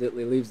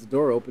accidentally leaves the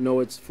door open,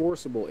 no, it's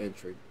forcible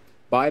entry.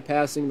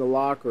 Bypassing the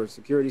lock or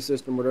security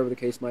system, whatever the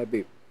case might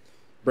be.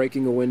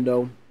 Breaking a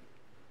window.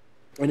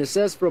 And it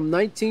says from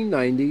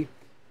 1990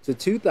 to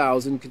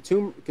 2000,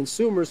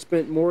 consumers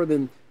spent more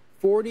than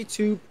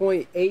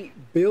 $42.8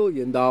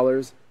 billion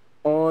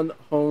on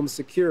home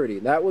security.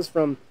 That was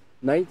from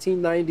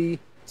 1990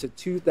 to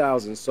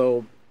 2000.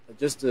 So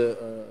just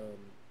a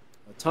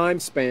time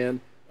span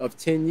of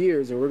 10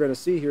 years. And we're going to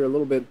see here a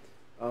little bit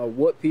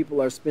what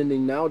people are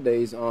spending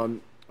nowadays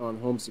on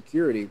home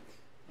security.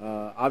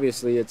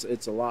 Obviously,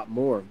 it's a lot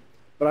more.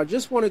 But I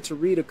just wanted to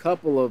read a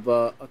couple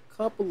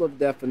of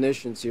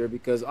definitions here,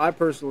 because I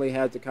personally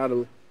had to kind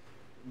of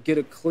get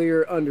a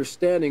clear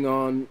understanding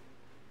on,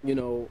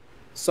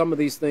 some of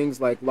these things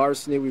like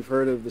larceny. We've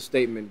heard of the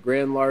statement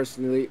grand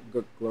larceny,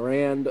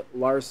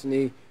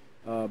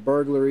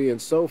 burglary,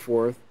 and so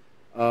forth.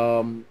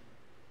 And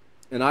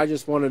I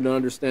just wanted an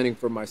understanding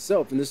for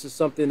myself. And this is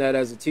something that,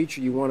 as a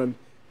teacher, you want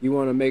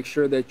to make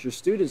sure that your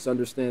students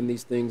understand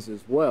these things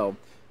as well,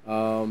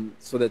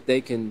 so that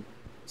they can,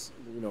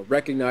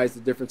 recognize the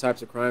different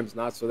types of crimes,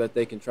 not so that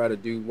they can try to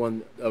do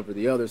one over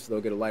the other so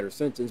they'll get a lighter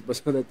sentence, but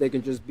so that they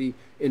can just be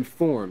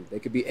informed. They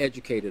could be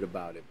educated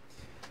about it.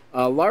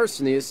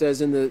 Larceny, it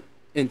says in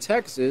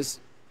Texas,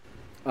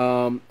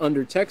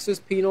 under Texas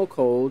Penal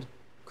Code,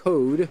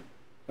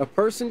 a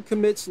person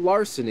commits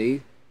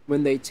larceny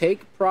when they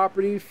take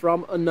property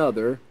from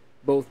another,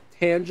 both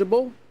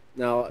tangible.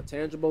 Now,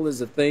 tangible is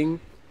a thing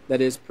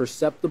that is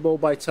perceptible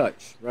by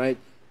touch, right?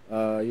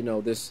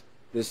 This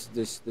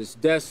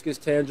desk is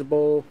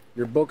tangible.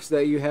 Your books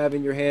that you have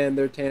in your hand,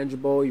 they're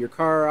tangible. Your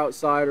car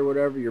outside or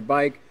whatever, your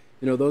bike,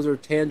 those are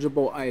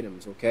tangible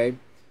items, okay?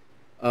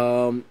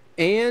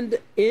 And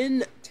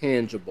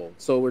intangible.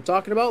 So we're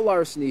talking about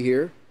larceny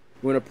here.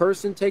 When a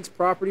person takes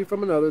property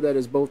from another that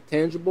is both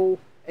tangible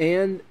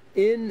and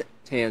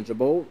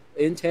intangible.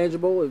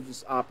 Intangible is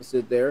just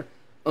opposite there.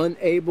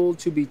 Unable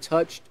to be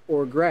touched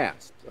or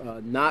grasped.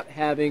 Not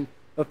having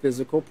a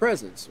physical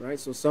presence, right?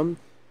 So some,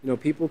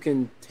 people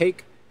can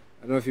take,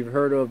 I don't know if you've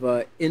heard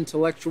of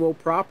intellectual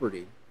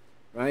property,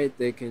 right?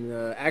 They can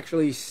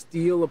actually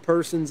steal a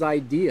person's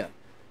idea.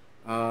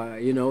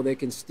 They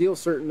can steal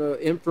certain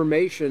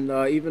information,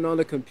 even on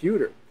a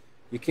computer.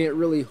 You can't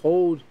really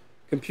hold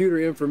computer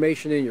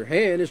information in your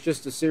hand. It's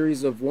just a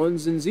series of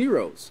ones and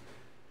zeros.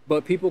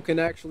 But people can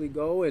actually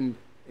go and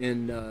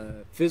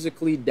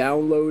physically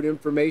download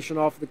information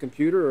off the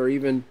computer, or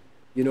even,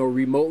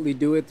 remotely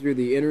do it through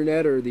the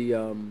internet or the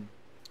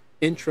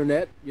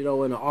intranet, in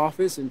an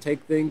office, and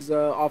take things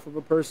off of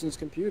a person's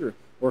computer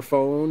or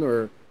phone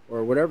or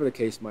whatever the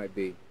case might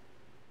be.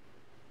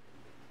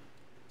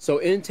 So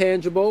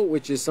intangible,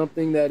 which is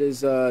something that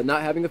is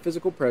not having a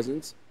physical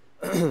presence,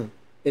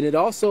 and it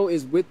also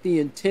is with the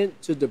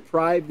intent to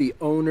deprive the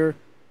owner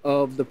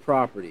of the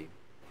property.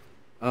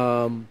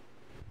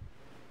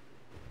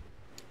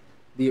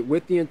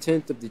 With the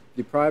intent of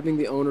depriving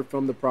the owner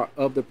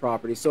of the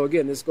property. So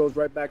again, this goes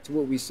right back to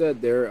what we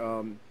said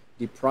there,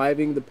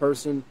 depriving the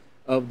person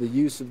of the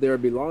use of their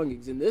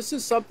belongings. And this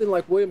is something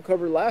like William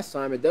covered last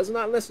time. It does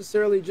not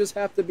necessarily just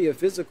have to be a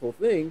physical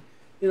thing.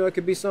 It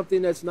could be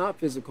something that's not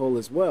physical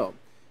as well.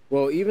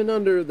 Well, even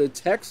under the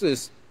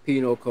Texas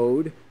Penal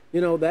Code,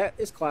 that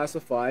is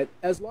classified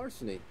as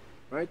larceny,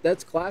 right?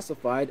 That's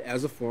classified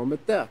as a form of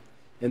theft,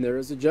 and there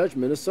is a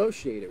judgment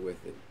associated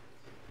with it.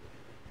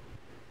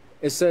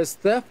 It says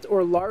theft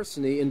or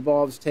larceny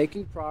involves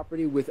taking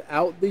property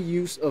without the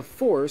use of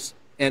force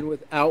and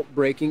without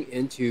breaking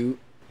into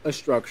a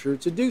structure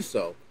to do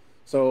so.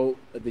 So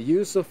the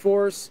use of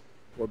force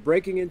or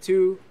breaking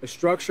into a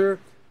structure,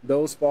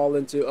 those fall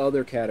into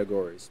other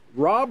categories.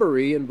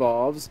 Robbery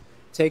involves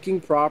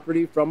taking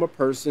property from a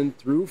person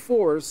through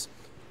force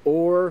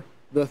or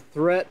the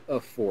threat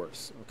of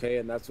force. Okay,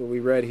 and that's what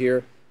we read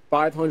here.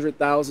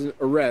 500,000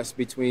 arrests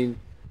between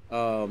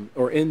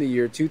or in the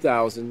year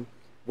 2000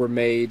 were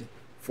made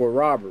for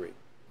robbery.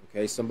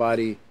 Okay,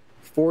 somebody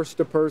forced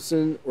a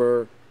person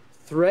or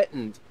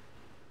threatened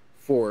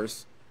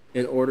force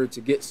in order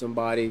to get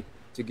somebody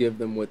to give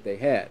them what they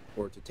had,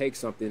 or to take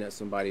something that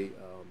somebody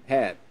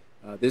had.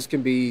 This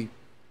can be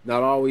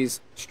not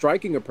always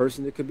striking a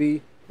person. It could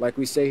be, like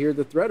we say here,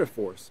 the threat of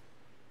force.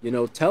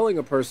 Telling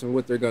a person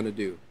what they're going to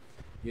do.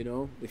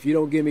 If you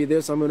don't give me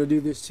this, I'm going to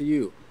do this to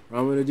you, or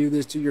I'm going to do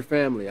this to your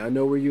family. I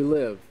know where you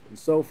live, and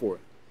so forth.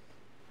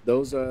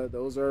 Those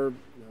are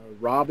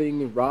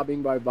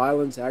robbing by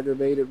violence,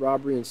 aggravated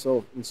robbery, and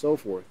so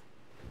forth.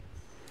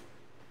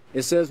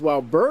 It says,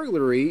 while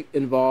burglary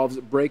involves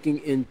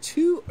breaking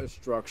into a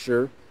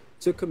structure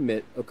to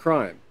commit a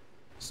crime.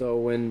 So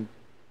when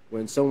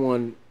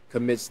someone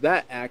commits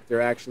that act,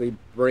 they're actually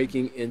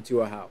breaking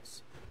into a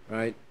house,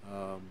 right?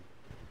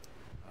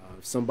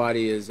 If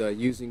somebody is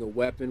using a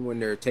weapon when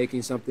they're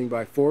taking something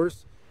by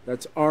force,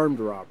 that's armed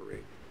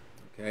robbery,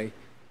 okay?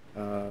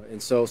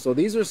 And so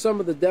these are some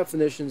of the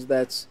definitions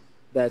that's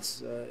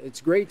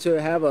it's great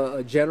to have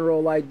a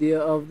general idea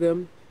of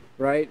them,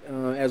 right,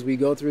 as we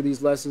go through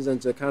these lessons,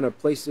 and to kind of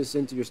place this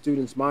into your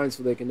students' minds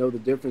so they can know the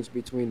difference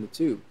between the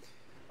two.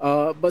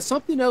 But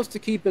something else to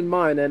keep in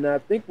mind, and I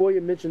think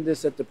William mentioned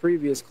this at the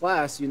previous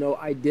class,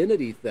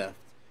 identity theft,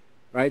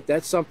 right?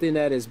 That's something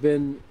that has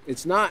been,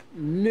 it's not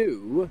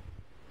new,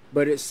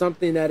 but it's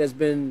something that has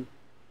been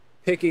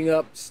picking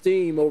up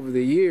steam over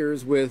the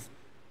years with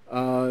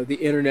the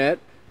internet,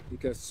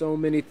 because so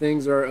many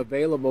things are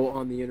available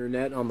on the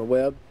internet, on the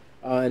web,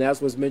 and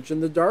as was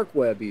mentioned, the dark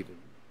web even,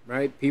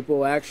 right?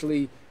 People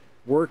actually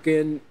work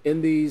in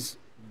these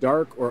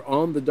dark, or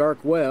on the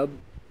dark web,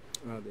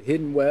 the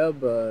hidden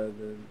web.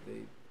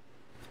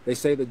 They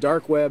say the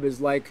dark web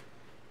is like,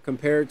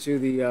 compared to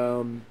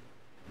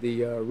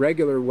the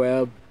regular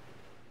web,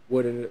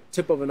 what a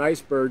tip of an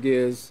iceberg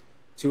is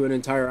to an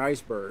entire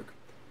iceberg.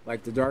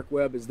 Like, the dark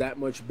web is that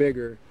much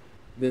bigger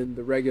than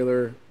the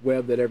regular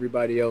web that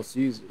everybody else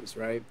uses,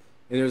 right?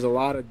 And there's a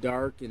lot of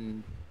dark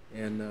and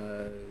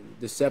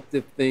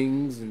deceptive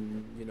things,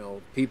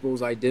 and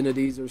people's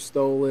identities are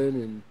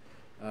stolen,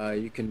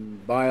 and you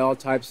can buy all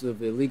types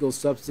of illegal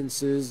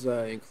substances,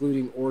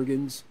 including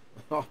organs,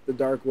 off the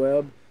dark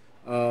web.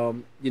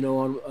 On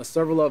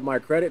several of my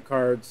credit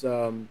cards,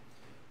 and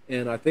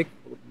I think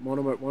one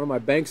of my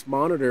banks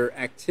monitor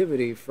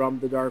activity from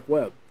the dark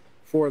web,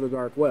 for the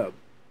dark web,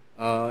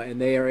 and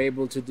they are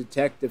able to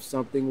detect if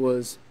something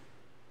was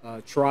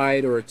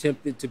tried or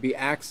attempted to be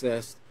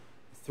accessed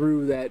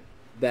through that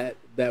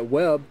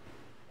web,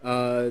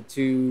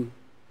 to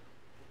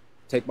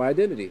take my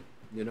identity.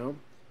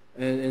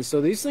 And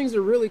so these things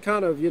are really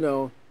kind of,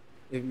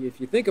 if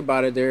you think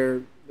about it,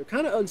 they're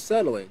kind of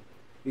unsettling,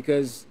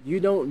 because you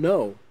don't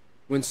know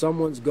when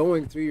someone's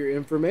going through your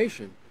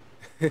information.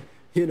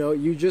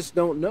 You just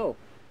don't know.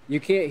 You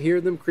can't hear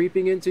them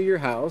creeping into your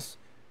house.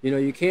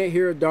 You can't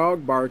hear a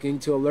dog barking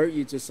to alert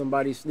you to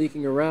somebody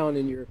sneaking around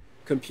in your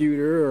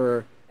computer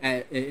or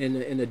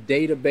in a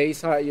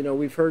database.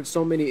 We've heard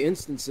so many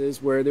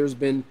instances where there's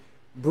been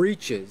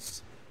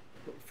breaches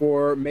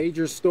for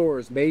major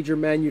stores, major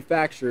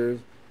manufacturers,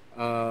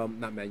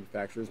 not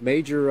manufacturers,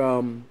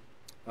 major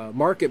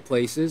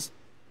marketplaces,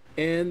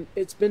 and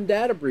it's been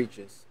data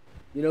breaches,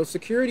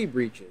 security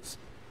breaches,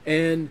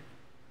 and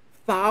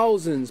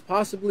thousands,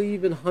 possibly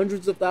even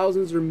hundreds of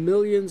thousands or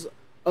millions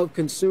of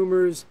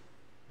consumers'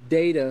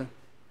 data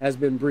has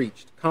been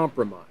breached,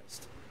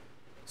 compromised.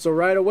 So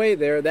right away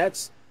there,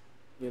 that's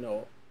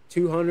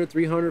 200,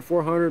 300,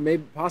 400,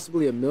 maybe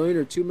possibly 1 million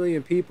or 2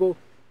 million people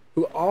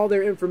who all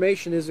their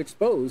information is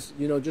exposed,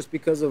 just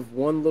because of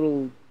one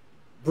little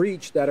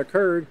breach that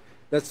occurred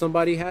that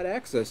somebody had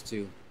access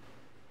to.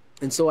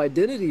 And so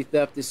identity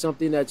theft is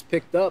something that's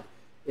picked up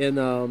in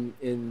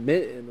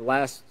the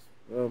last,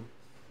 well,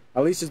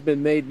 at least it's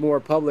been made more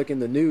public in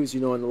the news,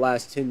 in the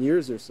last 10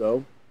 years or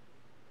so.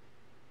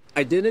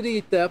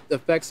 Identity theft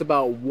affects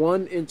about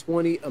 1 in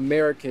 20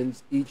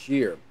 Americans each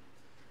year.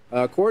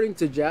 According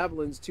to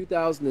Javelin's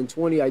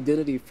 2020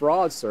 Identity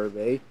Fraud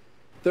Survey,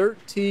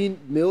 13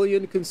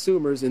 million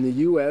consumers in the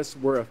U.S.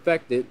 were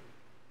affected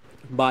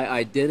by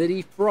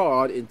identity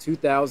fraud in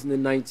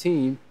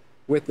 2019,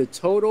 with the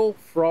total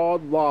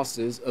fraud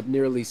losses of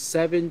nearly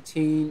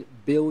 $17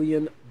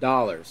 billion.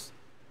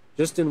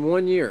 Just in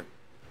 1 year,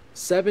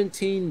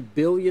 $17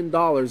 billion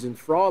in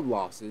fraud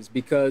losses,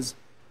 because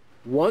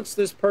once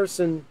this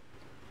person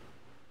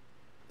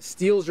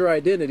steals your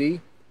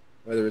identity,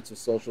 whether it's a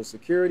social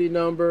security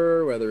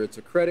number, whether it's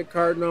a credit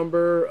card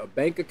number, a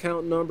bank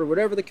account number,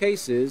 whatever the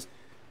case is,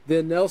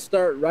 then they'll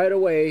start right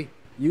away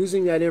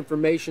using that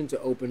information to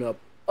open up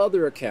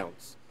other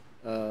accounts.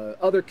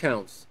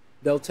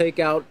 They'll take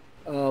out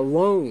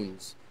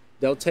loans.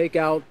 They'll take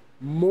out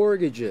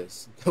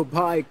mortgages. They'll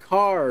buy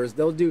cars.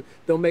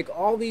 They'll make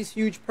all these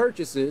huge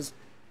purchases,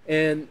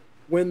 and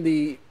when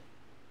the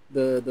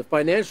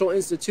financial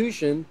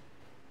institution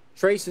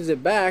traces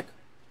it back,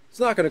 it's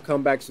not going to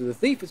come back to the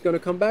thief. It's going to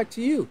come back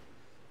to you.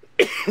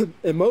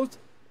 And most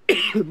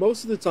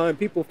of the time,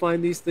 people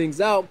find these things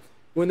out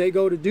when they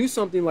go to do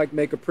something like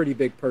make a pretty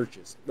big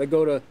purchase. They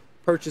go to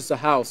purchase a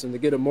house and to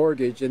get a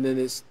mortgage, and then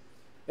it's,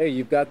 hey,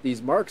 you've got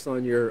these marks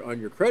on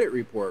your credit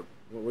report.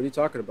 Well, what are you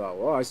talking about?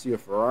 Well, I see a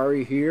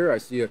Ferrari here. I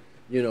see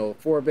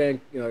 4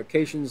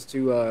 vacations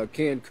to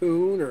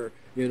Cancun, or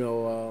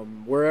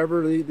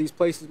wherever these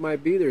places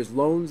might be. There's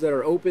loans that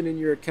are open in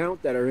your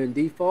account that are in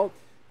default.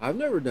 I've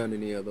never done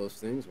any of those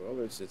things.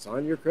 Well, it's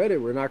on your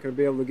credit. We're not going to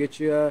be able to get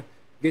you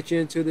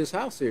into this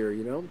house here,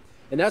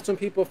 And that's when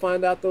people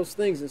find out those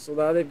things. And so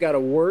now they've got to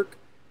work.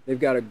 They've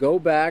got to go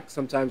back.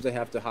 Sometimes they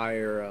have to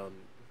hire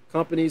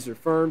companies or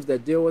firms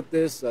that deal with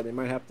this. They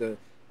might have to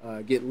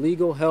get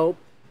legal help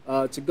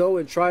to go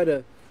and try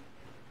to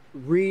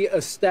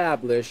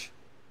reestablish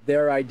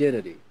their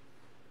identity,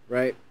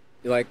 right?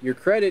 Like, your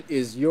credit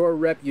is your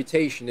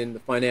reputation in the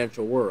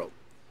financial world.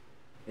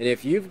 And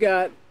if you've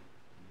got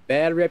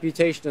bad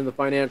reputation in the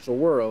financial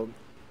world,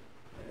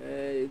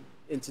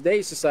 in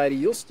today's society,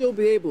 you'll still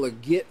be able to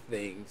get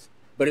things,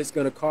 but it's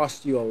going to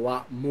cost you a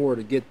lot more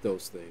to get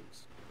those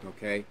things,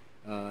 okay?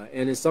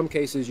 And in some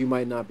cases, you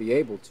might not be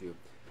able to.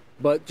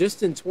 But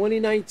just in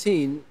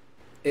 2019,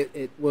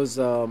 it was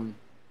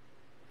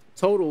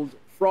totaled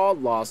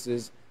fraud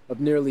losses of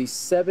nearly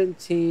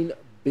 $17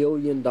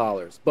 billion.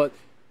 But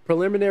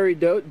preliminary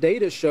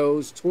data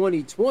shows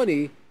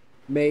 2020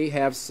 may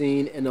have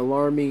seen an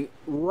alarming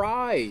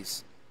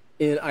rise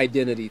in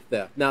identity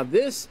theft. Now,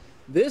 this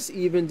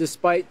even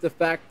despite the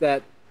fact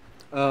that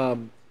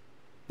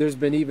there's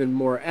been even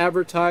more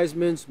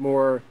advertisements,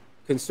 more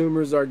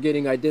consumers are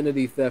getting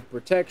identity theft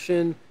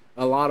protection.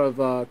 A lot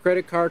of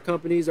credit card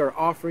companies are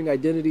offering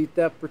identity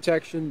theft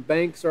protection.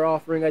 Banks are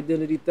offering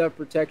identity theft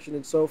protection,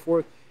 and so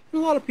forth.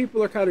 And a lot of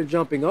people are kind of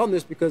jumping on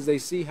this because they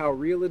see how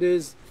real it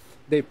is.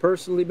 They've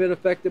personally been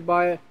affected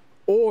by it,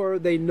 or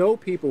they know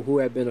people who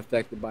have been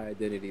affected by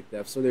identity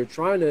theft. So they're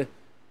trying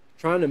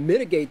to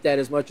mitigate that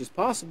as much as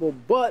possible,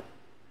 but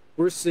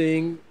we're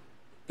seeing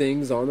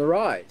things on the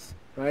rise,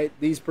 right?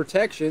 These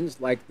protections,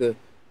 like the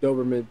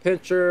Doberman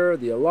Pinscher,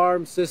 the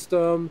alarm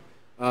system,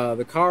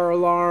 the car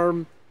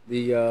alarm,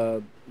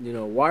 the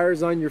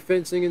wires on your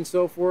fencing and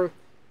so forth,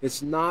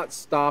 it's not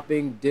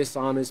stopping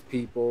dishonest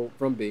people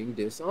from being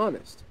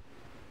dishonest.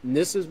 And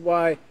this is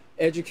why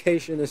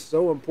education is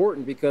so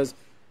important, because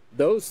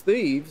those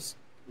thieves,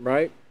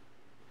 right,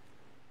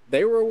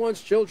 they were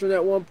once children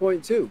at one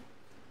point too.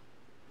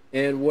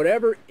 And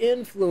whatever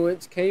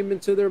influence came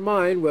into their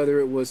mind, whether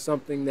it was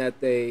something that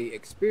they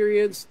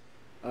experienced,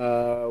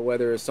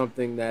 whether it's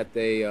something that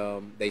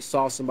they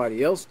saw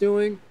somebody else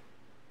doing,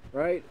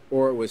 right,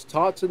 or it was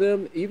taught to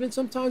them, even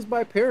sometimes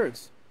by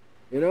parents,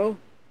 hey,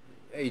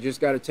 you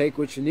just got to take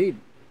what you need.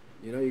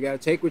 You got to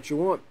take what you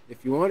want.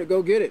 If you want it,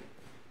 go get it,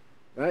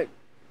 right?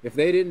 If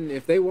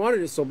they wanted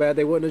it so bad,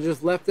 they wouldn't have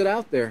just left it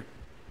out there.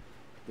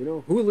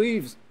 Who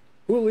leaves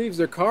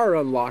their car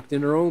unlocked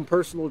in their own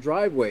personal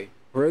driveway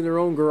or in their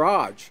own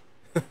garage?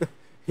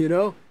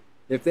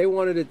 If they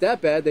wanted it that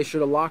bad, they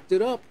should have locked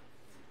it up.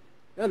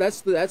 Now,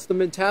 that's the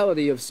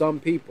mentality of some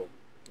people.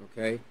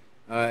 Okay,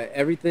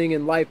 everything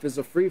in life is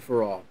a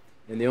free-for-all,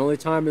 and the only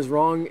time is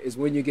wrong is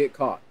when you get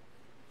caught,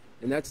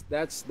 and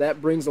that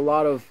brings a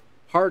lot of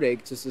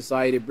heartache to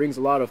society. It brings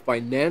a lot of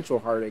financial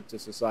heartache to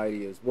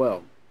society as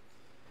well.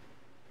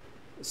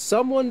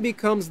 Someone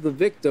becomes the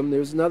victim,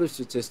 there's another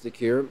statistic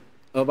here,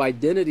 of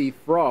identity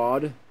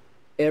fraud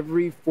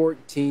every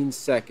 14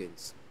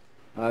 seconds.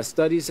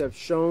 Studies have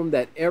shown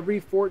that every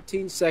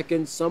 14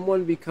 seconds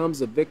someone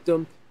becomes a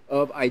victim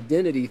of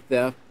identity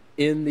theft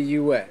in the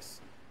U.S.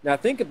 Now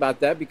think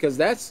about that, because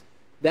that's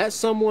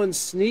someone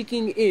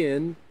sneaking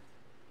in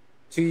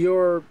to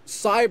your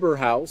cyber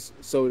house,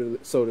 so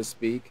to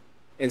speak,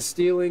 and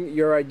stealing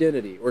your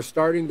identity, or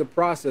starting the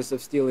process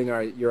of stealing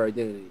your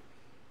identity.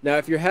 Now,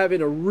 if you're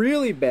having a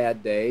really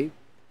bad day,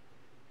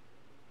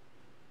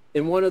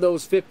 in one of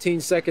those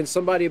 15 seconds,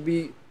 somebody will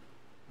be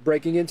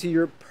breaking into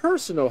your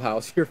personal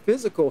house, your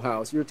physical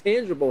house, your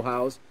tangible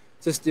house,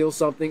 to steal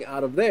something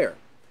out of there,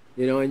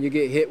 and you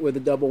get hit with a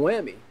double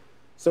whammy.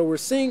 So we're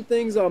seeing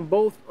things on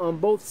both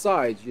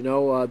sides,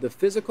 the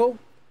physical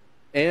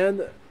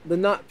and the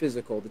not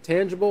physical, the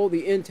tangible,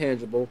 the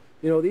intangible.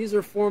 These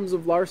are forms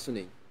of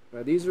larceny,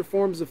 right? These are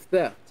forms of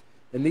theft,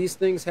 and these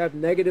things have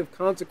negative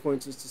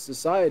consequences to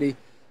society.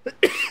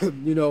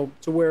 To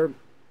where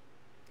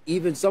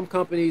even some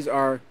companies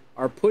are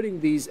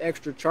putting these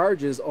extra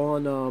charges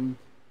on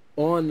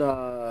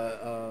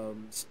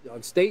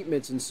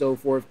statements and so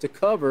forth to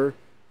cover,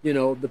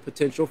 the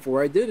potential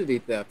for identity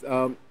theft.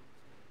 I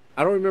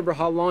don't remember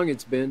how long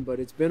it's been, but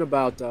it's been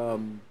about,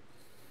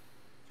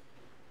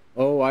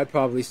 I'd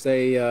probably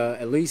say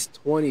at least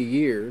 20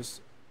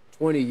 years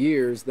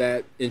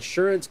that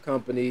insurance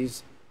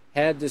companies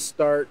had to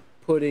start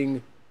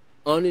putting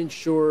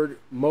uninsured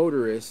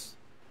motorists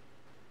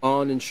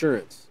on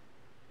insurance,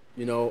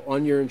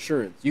 on your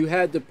insurance. You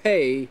had to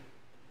pay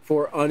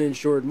for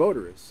uninsured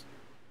motorists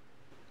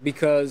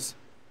because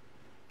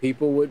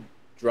people would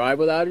drive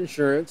without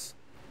insurance,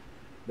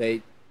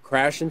 they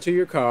crash into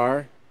your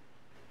car,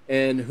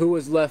 and who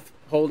was left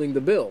holding the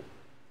bill?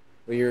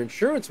 Well, your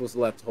insurance was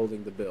left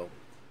holding the bill,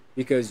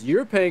 because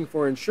you're paying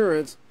for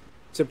insurance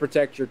to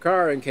protect your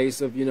car in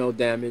case of,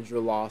 damage or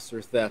loss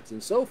or theft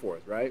and so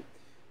forth, right?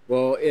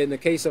 Well, in the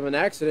case of an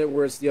accident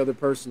where it's the other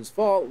person's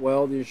fault,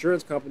 well, the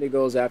insurance company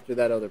goes after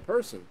that other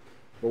person.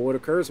 But what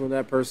occurs when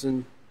that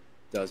person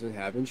doesn't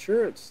have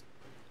insurance,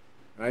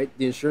 right?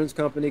 The insurance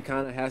company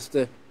kind of has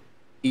to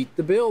eat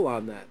the bill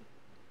on that,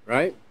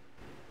 right?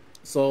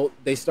 So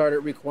they started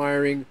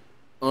requiring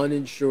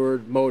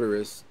uninsured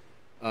motorists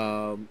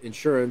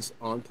insurance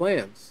on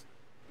plans.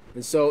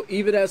 And so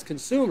even as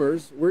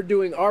consumers, we're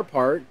doing our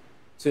part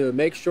to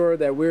make sure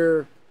that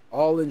we're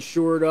all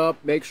insured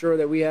up, make sure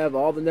that we have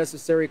all the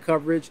necessary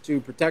coverage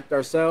to protect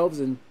ourselves,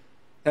 and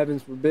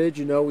heavens forbid,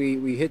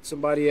 we hit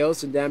somebody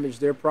else and damage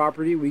their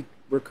property,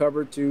 we're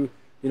covered to,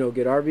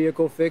 get our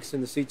vehicle fixed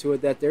and to see to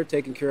it that they're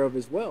taken care of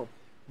as well.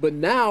 But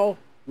now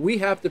we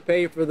have to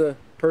pay for the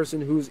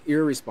person who's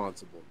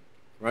irresponsible,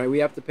 right? We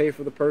have to pay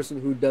for the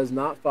person who does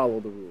not follow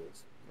the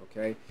rules,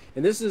 okay?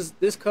 And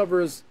this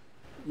covers,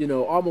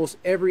 almost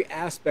every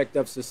aspect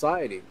of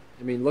society.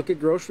 I mean, look at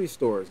grocery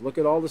stores, look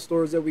at all the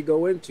stores that we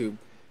go into.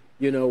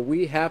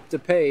 We have to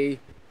pay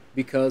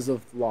because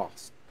of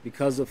loss,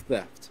 because of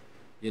theft.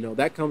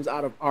 That comes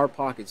out of our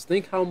pockets.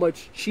 Think how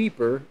much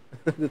cheaper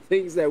the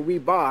things that we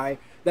buy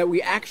that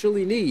we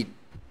actually need.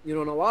 And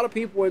a lot of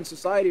people in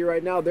society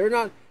right now, they're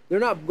not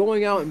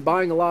going out and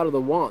buying a lot of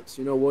the wants.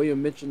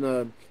 William mentioned,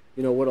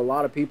 what a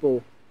lot of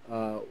people,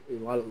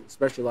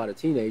 especially a lot of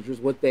teenagers,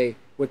 what they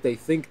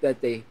think that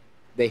they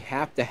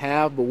have to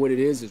have, but what it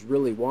is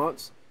really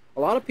wants.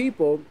 A lot of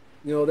people,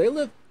 they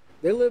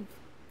live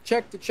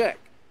check to check.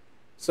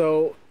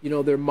 So,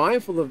 they're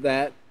mindful of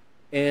that,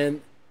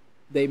 and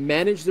they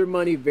manage their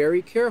money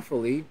very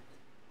carefully,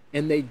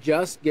 and they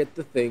just get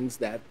the things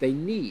that they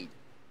need.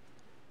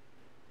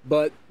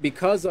 But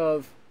because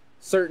of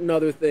certain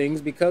other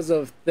things, because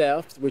of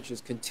theft, which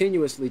is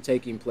continuously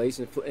taking place,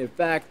 in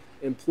fact,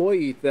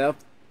 employee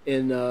theft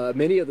in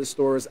many of the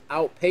stores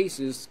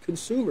outpaces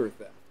consumer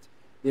theft.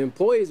 The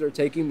employees are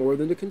taking more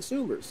than the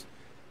consumers.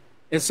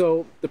 And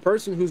so the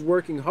person who's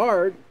working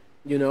hard,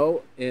 you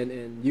know,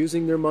 and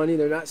using their money.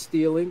 They're not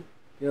stealing.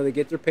 You know, they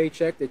get their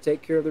paycheck, they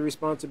take care of their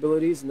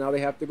responsibilities, and now they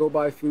have to go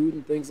buy food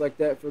and things like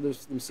that for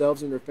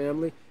themselves and their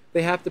family.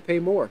 They have to pay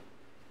more.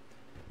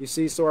 You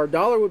see, so our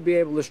dollar would be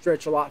able to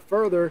stretch a lot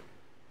further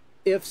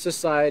if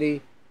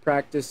society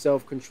practiced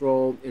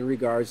self-control in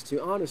regards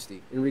to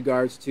honesty, in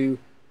regards to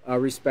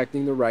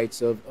respecting the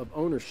rights of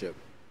ownership.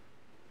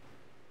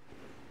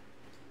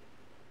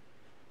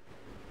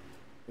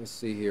 Let's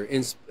see here.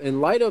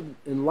 In light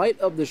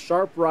of the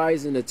sharp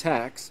rise in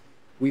attacks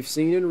we've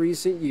seen in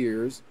recent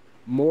years,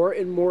 more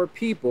and more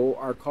people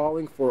are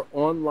calling for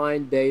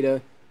online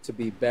data to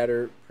be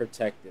better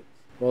protected.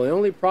 Well, the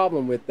only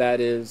problem with that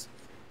is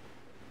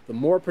the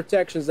more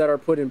protections that are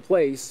put in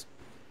place,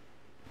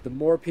 the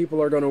more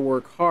people are going to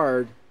work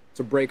hard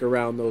to break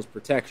around those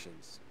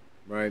protections,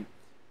 right?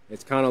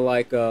 It's kind of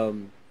like,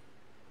 you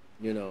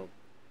know,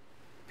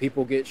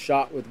 people get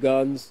shot with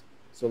guns,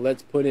 so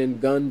let's put in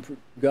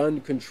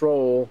gun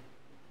control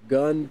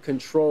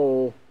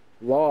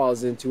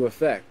laws into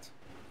effect.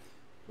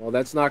 Well,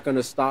 that's not going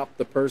to stop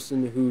the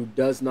person who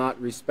does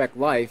not respect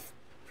life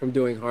from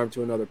doing harm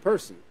to another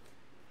person.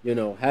 You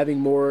know,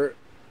 having more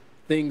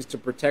things to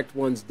protect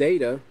one's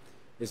data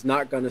is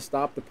not going to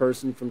stop the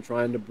person from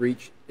trying to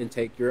breach and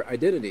take your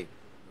identity,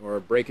 or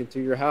break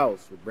into your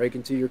house, or break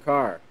into your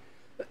car,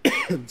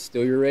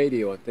 steal your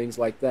radio, and things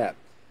like that.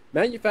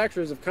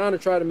 Manufacturers have kind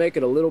of tried to make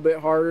it a little bit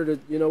harder to,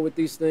 you know, with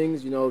these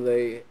things. You know,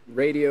 the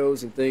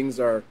radios and things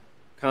are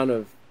kind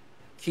of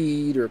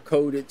keyed or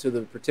coded to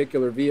the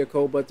particular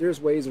vehicle, but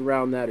there's ways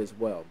around that as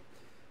well.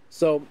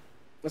 So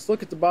let's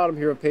look at the bottom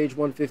here of page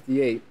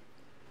 158.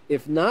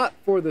 If not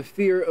for the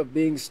fear of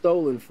being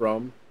stolen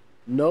from,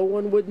 no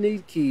one would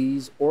need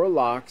keys or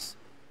locks,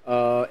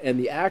 and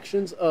the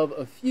actions of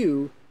a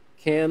few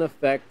can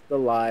affect the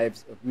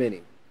lives of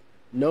many.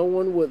 No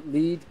one would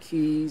need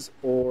keys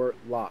or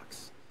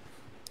locks.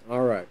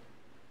 All right.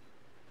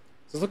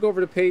 So let's look over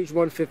to page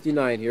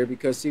 159 here,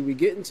 because see, we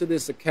get into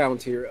this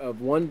account here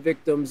of one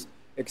victim's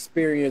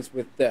experience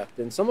with theft,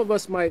 and some of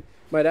us might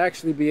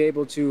actually be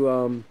able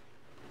to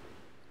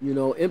you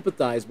know,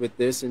 empathize with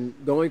this and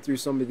going through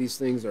some of these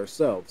things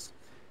ourselves.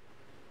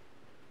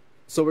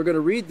 So we're going to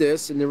read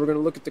this, and then we're going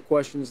to look at the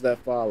questions that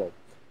follow.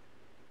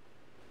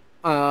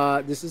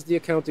 This is the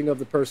accounting of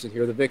the person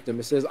here, the victim.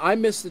 It says, I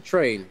missed the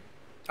train.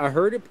 I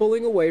heard it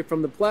pulling away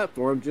from the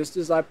platform just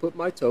as I put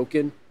my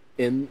token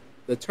in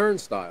the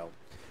turnstile.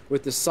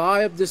 With a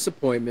sigh of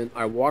disappointment,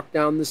 I walked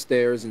down the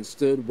stairs and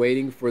stood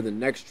waiting for the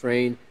next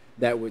train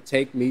that would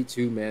take me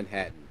to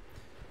Manhattan.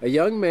 A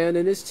young man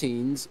in his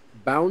teens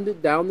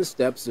bounded down the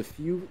steps a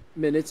few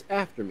minutes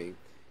after me.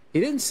 He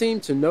didn't seem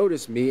to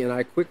notice me, and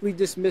I quickly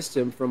dismissed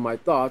him from my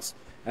thoughts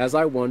as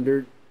I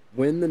wondered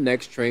when the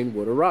next train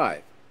would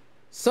arrive.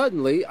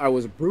 Suddenly, I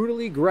was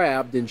brutally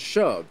grabbed and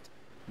shoved.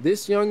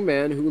 This young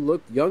man, who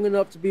looked young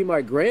enough to be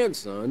my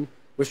grandson,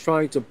 was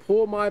trying to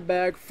pull my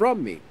bag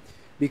from me.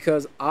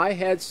 Because I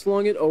had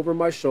slung it over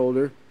my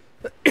shoulder,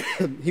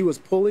 he was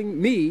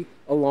pulling me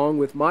along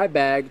with my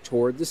bag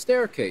toward the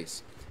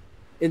staircase.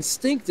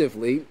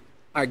 Instinctively,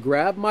 I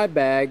grabbed my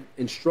bag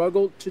and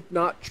struggled to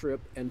not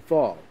trip and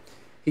fall.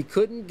 He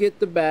couldn't get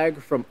the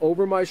bag from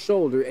over my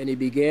shoulder, and he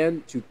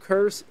began to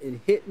curse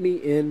and hit me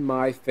in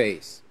my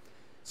face.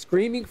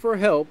 Screaming for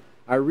help,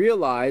 I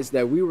realized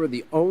that we were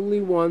the only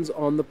ones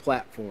on the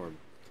platform.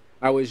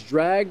 I was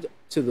dragged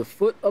to the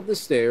foot of the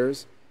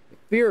stairs.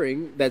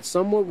 Fearing that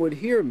someone would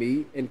hear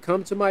me and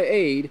come to my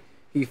aid,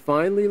 he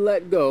finally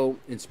let go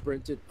and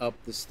sprinted up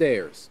the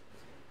stairs.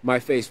 My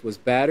face was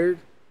battered,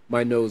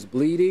 my nose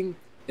bleeding,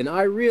 and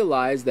I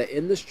realized that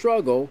in the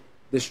struggle,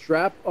 the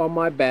strap on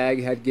my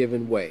bag had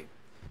given way.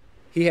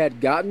 He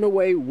had gotten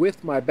away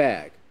with my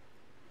bag.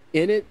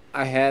 In it,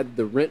 I had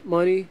the rent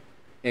money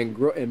and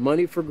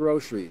money for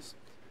groceries.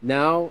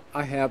 Now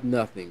I have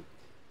nothing.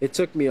 It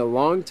took me a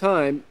long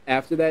time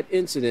after that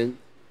incident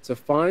to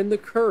find the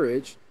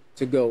courage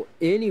to go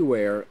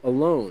anywhere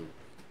alone.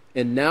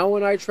 And now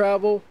when I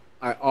travel,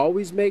 I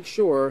always make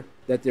sure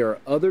that there are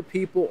other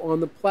people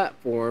on the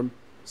platform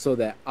so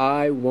that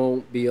I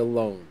won't be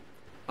alone.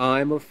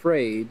 I'm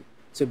afraid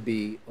to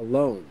be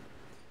alone.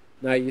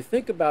 Now you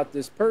think about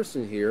this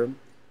person here,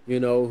 you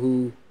know,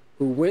 who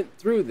went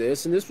through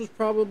this, and this was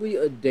probably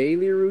a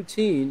daily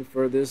routine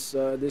for this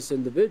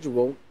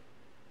individual.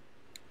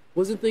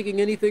 Wasn't thinking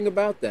anything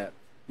about that.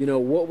 You know,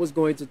 what was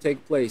going to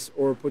take place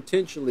or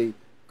potentially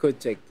could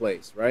take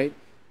place, right?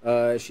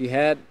 She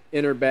had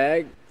in her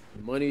bag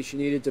the money she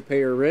needed to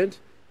pay her rent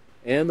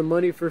and the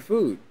money for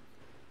food,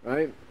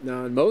 right?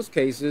 Now, in most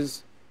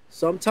cases,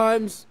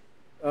 sometimes,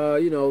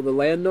 you know, the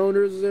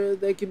landowners,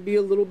 they can be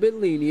a little bit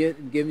lenient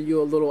and giving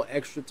you a little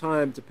extra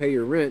time to pay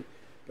your rent,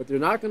 but they're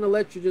not going to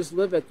let you just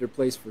live at their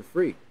place for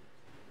free.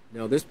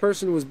 Now, this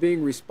person was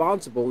being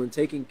responsible and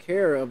taking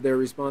care of their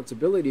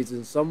responsibilities,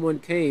 and someone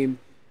came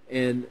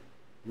and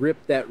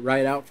ripped that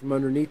right out from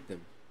underneath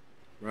them,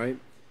 right?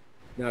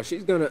 Now,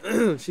 she's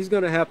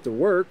gonna have to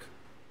work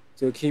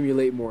to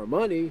accumulate more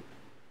money,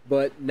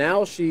 but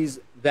now she's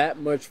that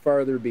much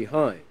farther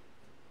behind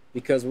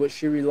because what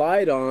she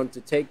relied on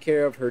to take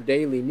care of her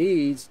daily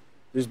needs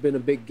there's been a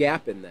big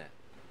gap in that.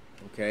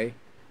 Okay,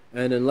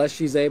 and unless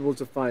she's able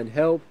to find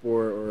help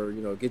or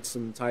you know, get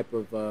some type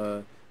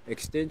of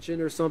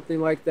extension or something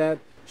like that,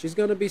 she's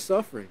going to be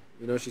suffering.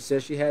 You know, she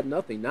says she had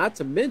nothing. Not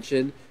to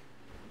mention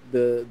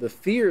the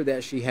fear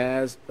that she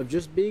has of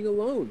just being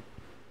alone,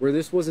 where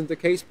this wasn't the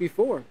case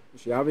before.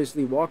 She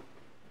obviously walked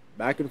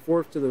back and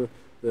forth to the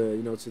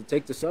you know, to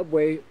take the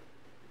subway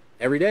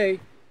every day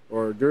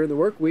or during the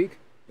work week,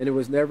 and it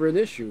was never an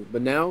issue.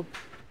 But now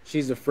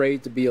she's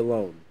afraid to be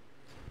alone.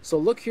 So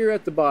look here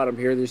at the bottom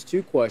here. There's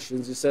two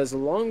questions. It says,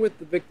 along with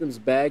the victim's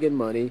bag and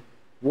money,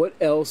 what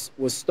else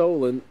was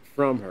stolen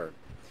from her?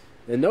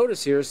 And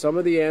notice here, some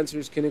of the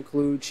answers can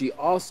include she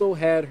also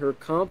had her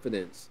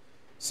confidence,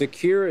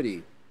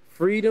 security,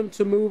 freedom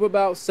to move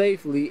about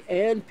safely,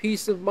 and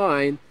peace of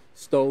mind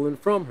stolen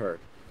from her.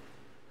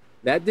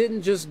 That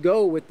didn't just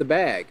go with the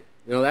bag.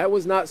 You know, that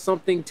was not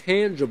something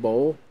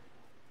tangible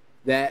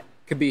that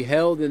could be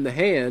held in the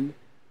hand.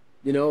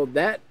 You know,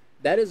 that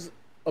is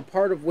a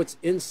part of what's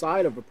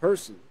inside of a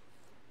person.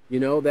 You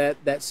know,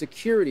 that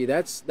security,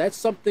 that's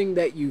something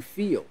that you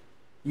feel.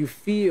 You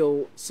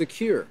feel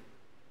secure,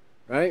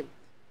 right?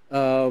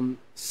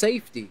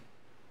 Safety,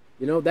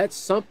 you know, that's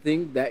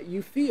something that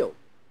you feel.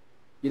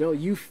 You know,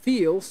 you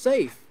feel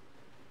safe.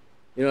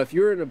 You know, if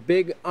you're in a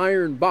big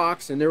iron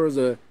box and there was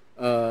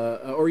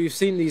or you've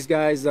seen these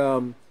guys,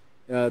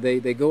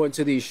 they go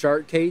into these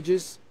shark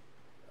cages.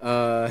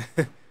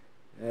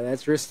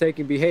 That's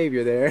risk-taking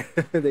behavior there.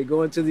 They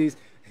go into these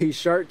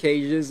shark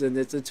cages, and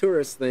it's a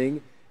tourist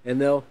thing, and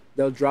they'll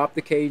drop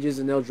the cages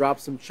and they'll drop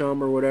some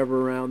chum or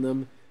whatever around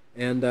them,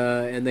 and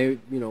they,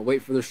 you know,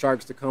 wait for the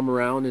sharks to come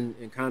around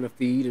and kind of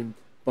feed and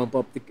bump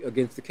up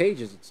against the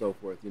cages and so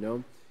forth, you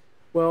know.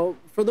 Well,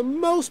 for the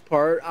most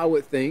part, I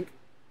would think,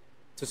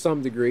 to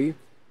some degree,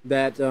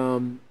 that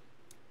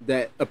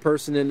that a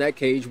person in that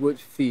cage would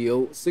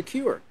feel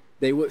secure.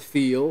 They would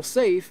feel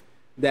safe,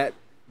 that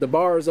the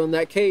bars on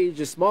that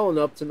cage is small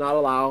enough to not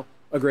allow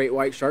a great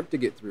white shark to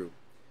get through.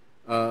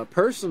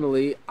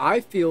 Personally, I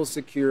feel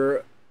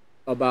secure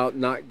about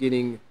not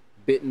getting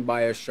bitten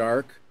by a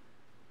shark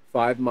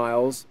 5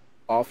 miles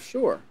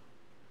offshore.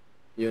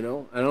 You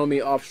know, I don't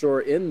mean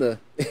offshore in the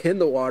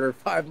water,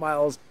 5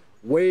 miles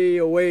way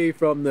away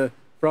from the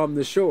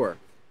shore.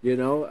 You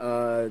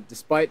know,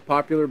 despite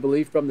popular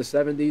belief from the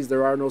 70s,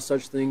 there are no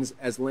such things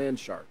as land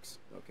sharks.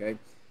 Okay,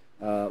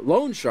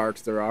 loan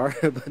sharks there are,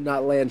 but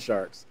not land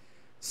sharks.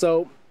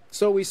 So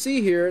we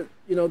see here,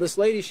 you know, this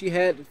lady, she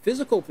had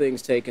physical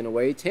things taken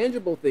away,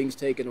 tangible things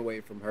taken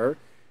away from her,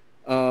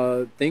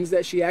 things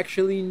that she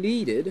actually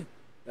needed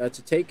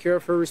to take care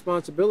of her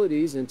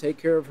responsibilities and take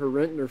care of her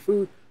rent and her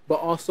food,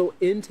 but also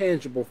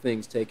intangible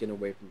things taken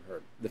away from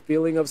her. The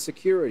feeling of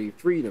security,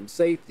 freedom,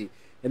 safety.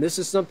 And this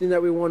is something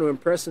that we want to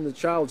impress in the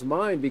child's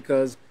mind,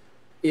 because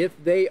if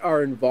they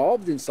are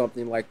involved in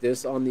something like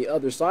this on the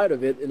other side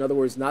of it, in other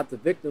words, not the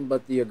victim,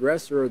 but the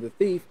aggressor or the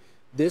thief,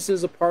 this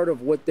is a part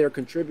of what they're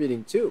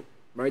contributing to,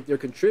 right? They're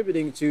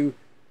contributing to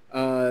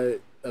a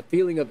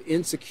feeling of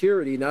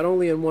insecurity, not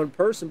only in one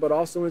person, but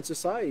also in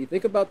society.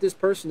 Think about this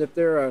person, if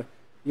they're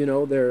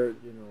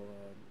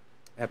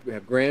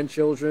have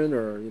grandchildren,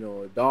 or, you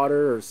know, a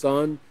daughter or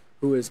son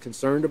who is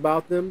concerned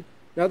about them.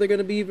 Now they're going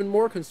to be even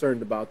more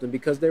concerned about them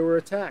because they were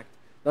attacked.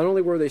 Not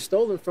only were they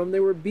stolen from, they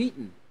were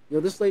beaten. You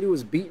know, this lady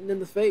was beaten in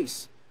the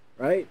face,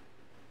 right?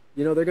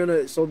 You know, they're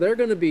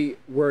going to be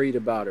worried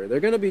about her. They're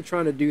going to be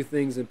trying to do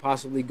things and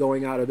possibly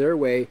going out of their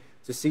way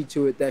to see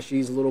to it that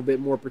she's a little bit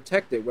more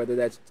protected, whether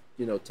that's,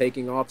 you know,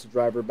 taking off to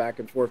drive her back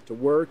and forth to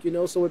work, you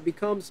know, so it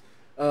becomes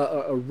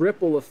a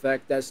ripple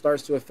effect that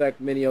starts to affect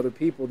many other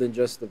people than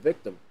just the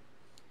victim.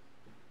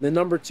 Then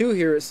number 2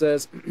 here, it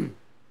says,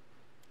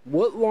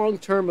 what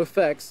long-term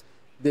effects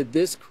did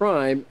this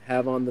crime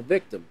have on the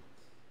victim?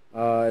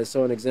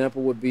 So an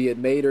example would be, it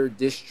made her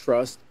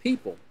distrust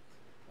people,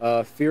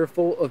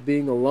 fearful of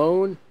being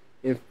alone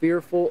and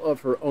fearful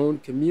of her own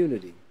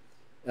community.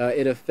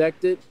 It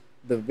affected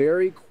the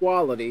very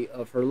quality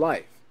of her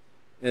life.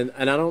 And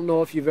I don't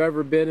know if you've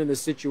ever been in a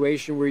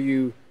situation where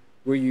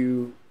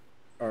you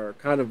are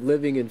kind of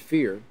living in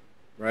fear,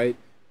 right?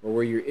 Or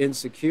where you're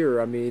insecure.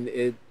 I mean,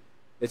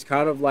 it's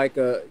kind of like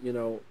a, you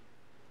know,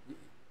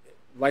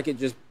 like it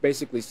just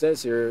basically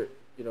says here,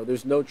 you know,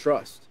 there's no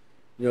trust.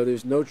 You know,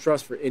 there's no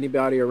trust for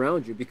anybody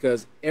around you,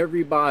 because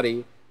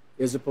everybody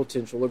is a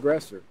potential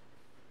aggressor,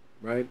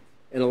 right?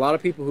 And a lot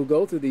of people who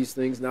go through these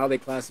things, now they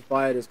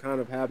classify it as kind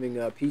of having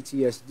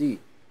PTSD,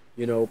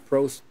 you know,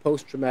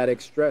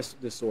 post-traumatic stress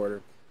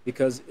disorder,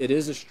 because it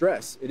is a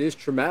stress. It is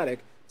traumatic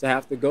to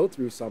have to go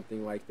through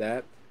something like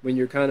that when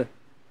you're kind of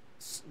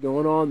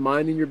going on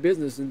minding your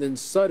business, and then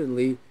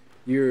suddenly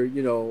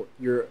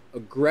you're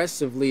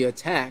aggressively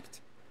attacked,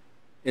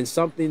 and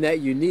something that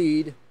you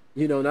need,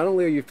 you know, not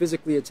only are you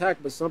physically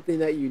attacked, but something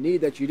that you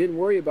need that you didn't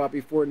worry about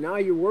before, now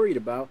you're worried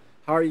about.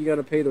 How are you going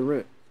to pay the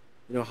rent?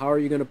 You know, how are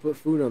you going to put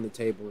food on the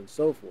table, and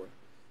so forth.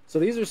 So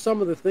these are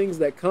some of the things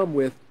that come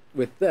with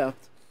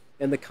theft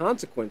and the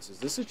consequences.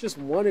 This is just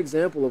one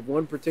example of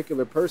one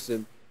particular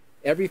person.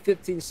 Every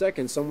 15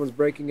 seconds, someone's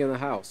breaking in a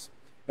house.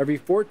 every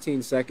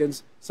 14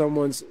 seconds,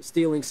 someone's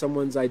stealing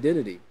someone's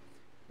identity,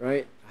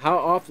 right? How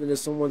often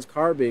is someone's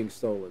car being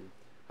stolen?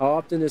 How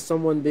often is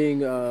someone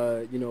being,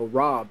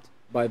 robbed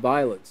by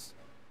violence?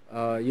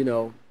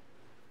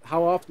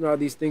 How often are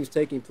these things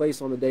taking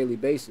place on a daily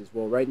basis?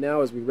 Well, right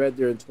now, as we read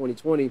there in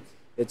 2020,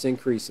 it's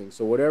increasing.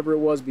 So whatever it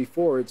was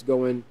before, it's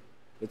getting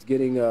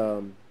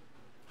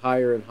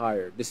higher and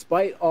higher.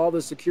 Despite all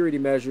the security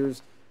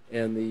measures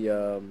and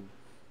the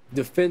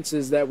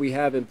defenses that we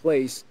have in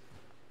place,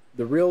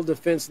 the real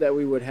defense that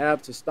we would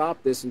have to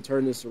stop this and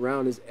turn this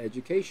around is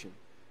education.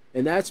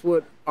 And that's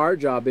what our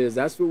job is.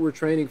 That's what we're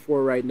training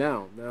for right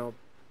now. Now,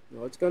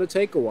 it's going to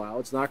take a while.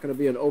 It's not going to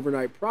be an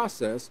overnight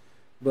process,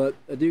 but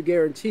I do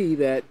guarantee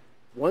that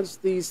once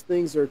these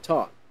things are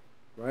taught,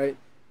 right,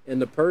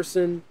 and the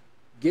person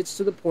gets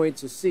to the point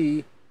to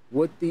see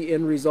what the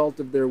end result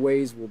of their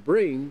ways will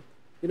bring,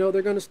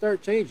 they're going to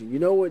start changing.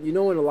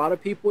 When a lot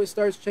of people it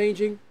starts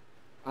changing,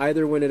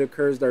 either when it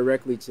occurs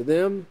directly to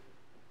them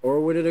or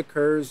when it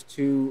occurs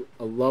to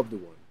a loved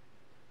one.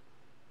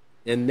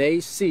 And they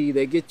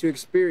get to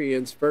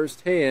experience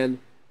firsthand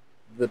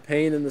the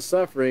pain and the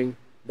suffering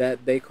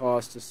that they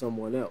cause to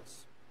someone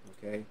else,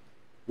 okay?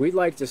 We'd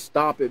like to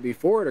stop it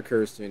before it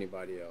occurs to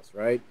anybody else,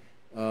 right?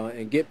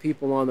 And get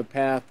people on the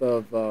path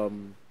of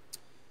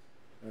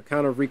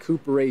kind of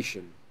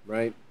recuperation,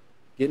 right?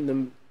 Getting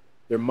them,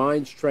 their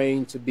minds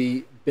trained to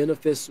be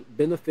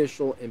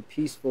beneficial and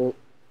peaceful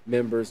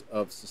members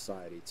of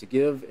society, to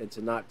give and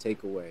to not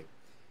take away.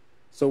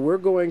 So we're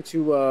going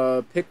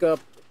to pick up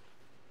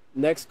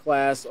next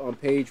class on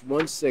page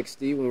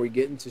 160 when we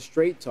get into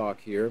straight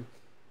talk here,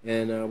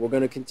 and we're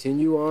going to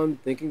continue on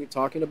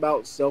talking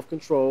about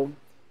self-control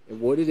and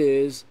what it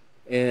is,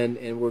 and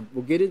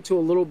we'll get into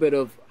a little bit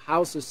of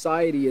how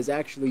society is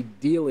actually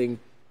dealing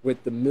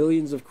with the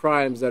millions of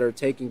crimes that are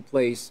taking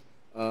place,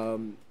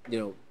 in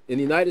the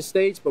United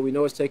States, but we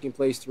know it's taking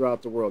place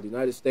throughout the world. The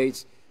United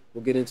States,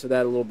 we'll get into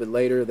that a little bit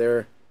later.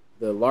 They're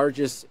the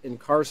largest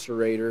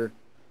incarcerator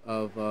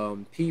of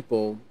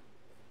people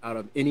out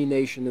of any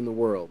nation in the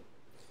world.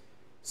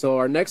 So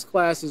our next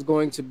class is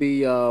going to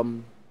be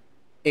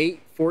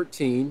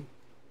 8:14,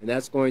 and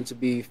that's going to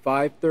be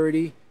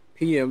 5:30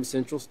 p.m.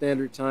 Central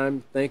Standard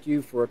Time. Thank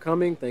you for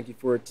coming. Thank you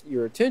for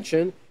your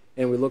attention,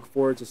 and we look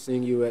forward to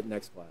seeing you at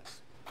next class.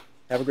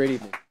 Have a great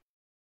evening.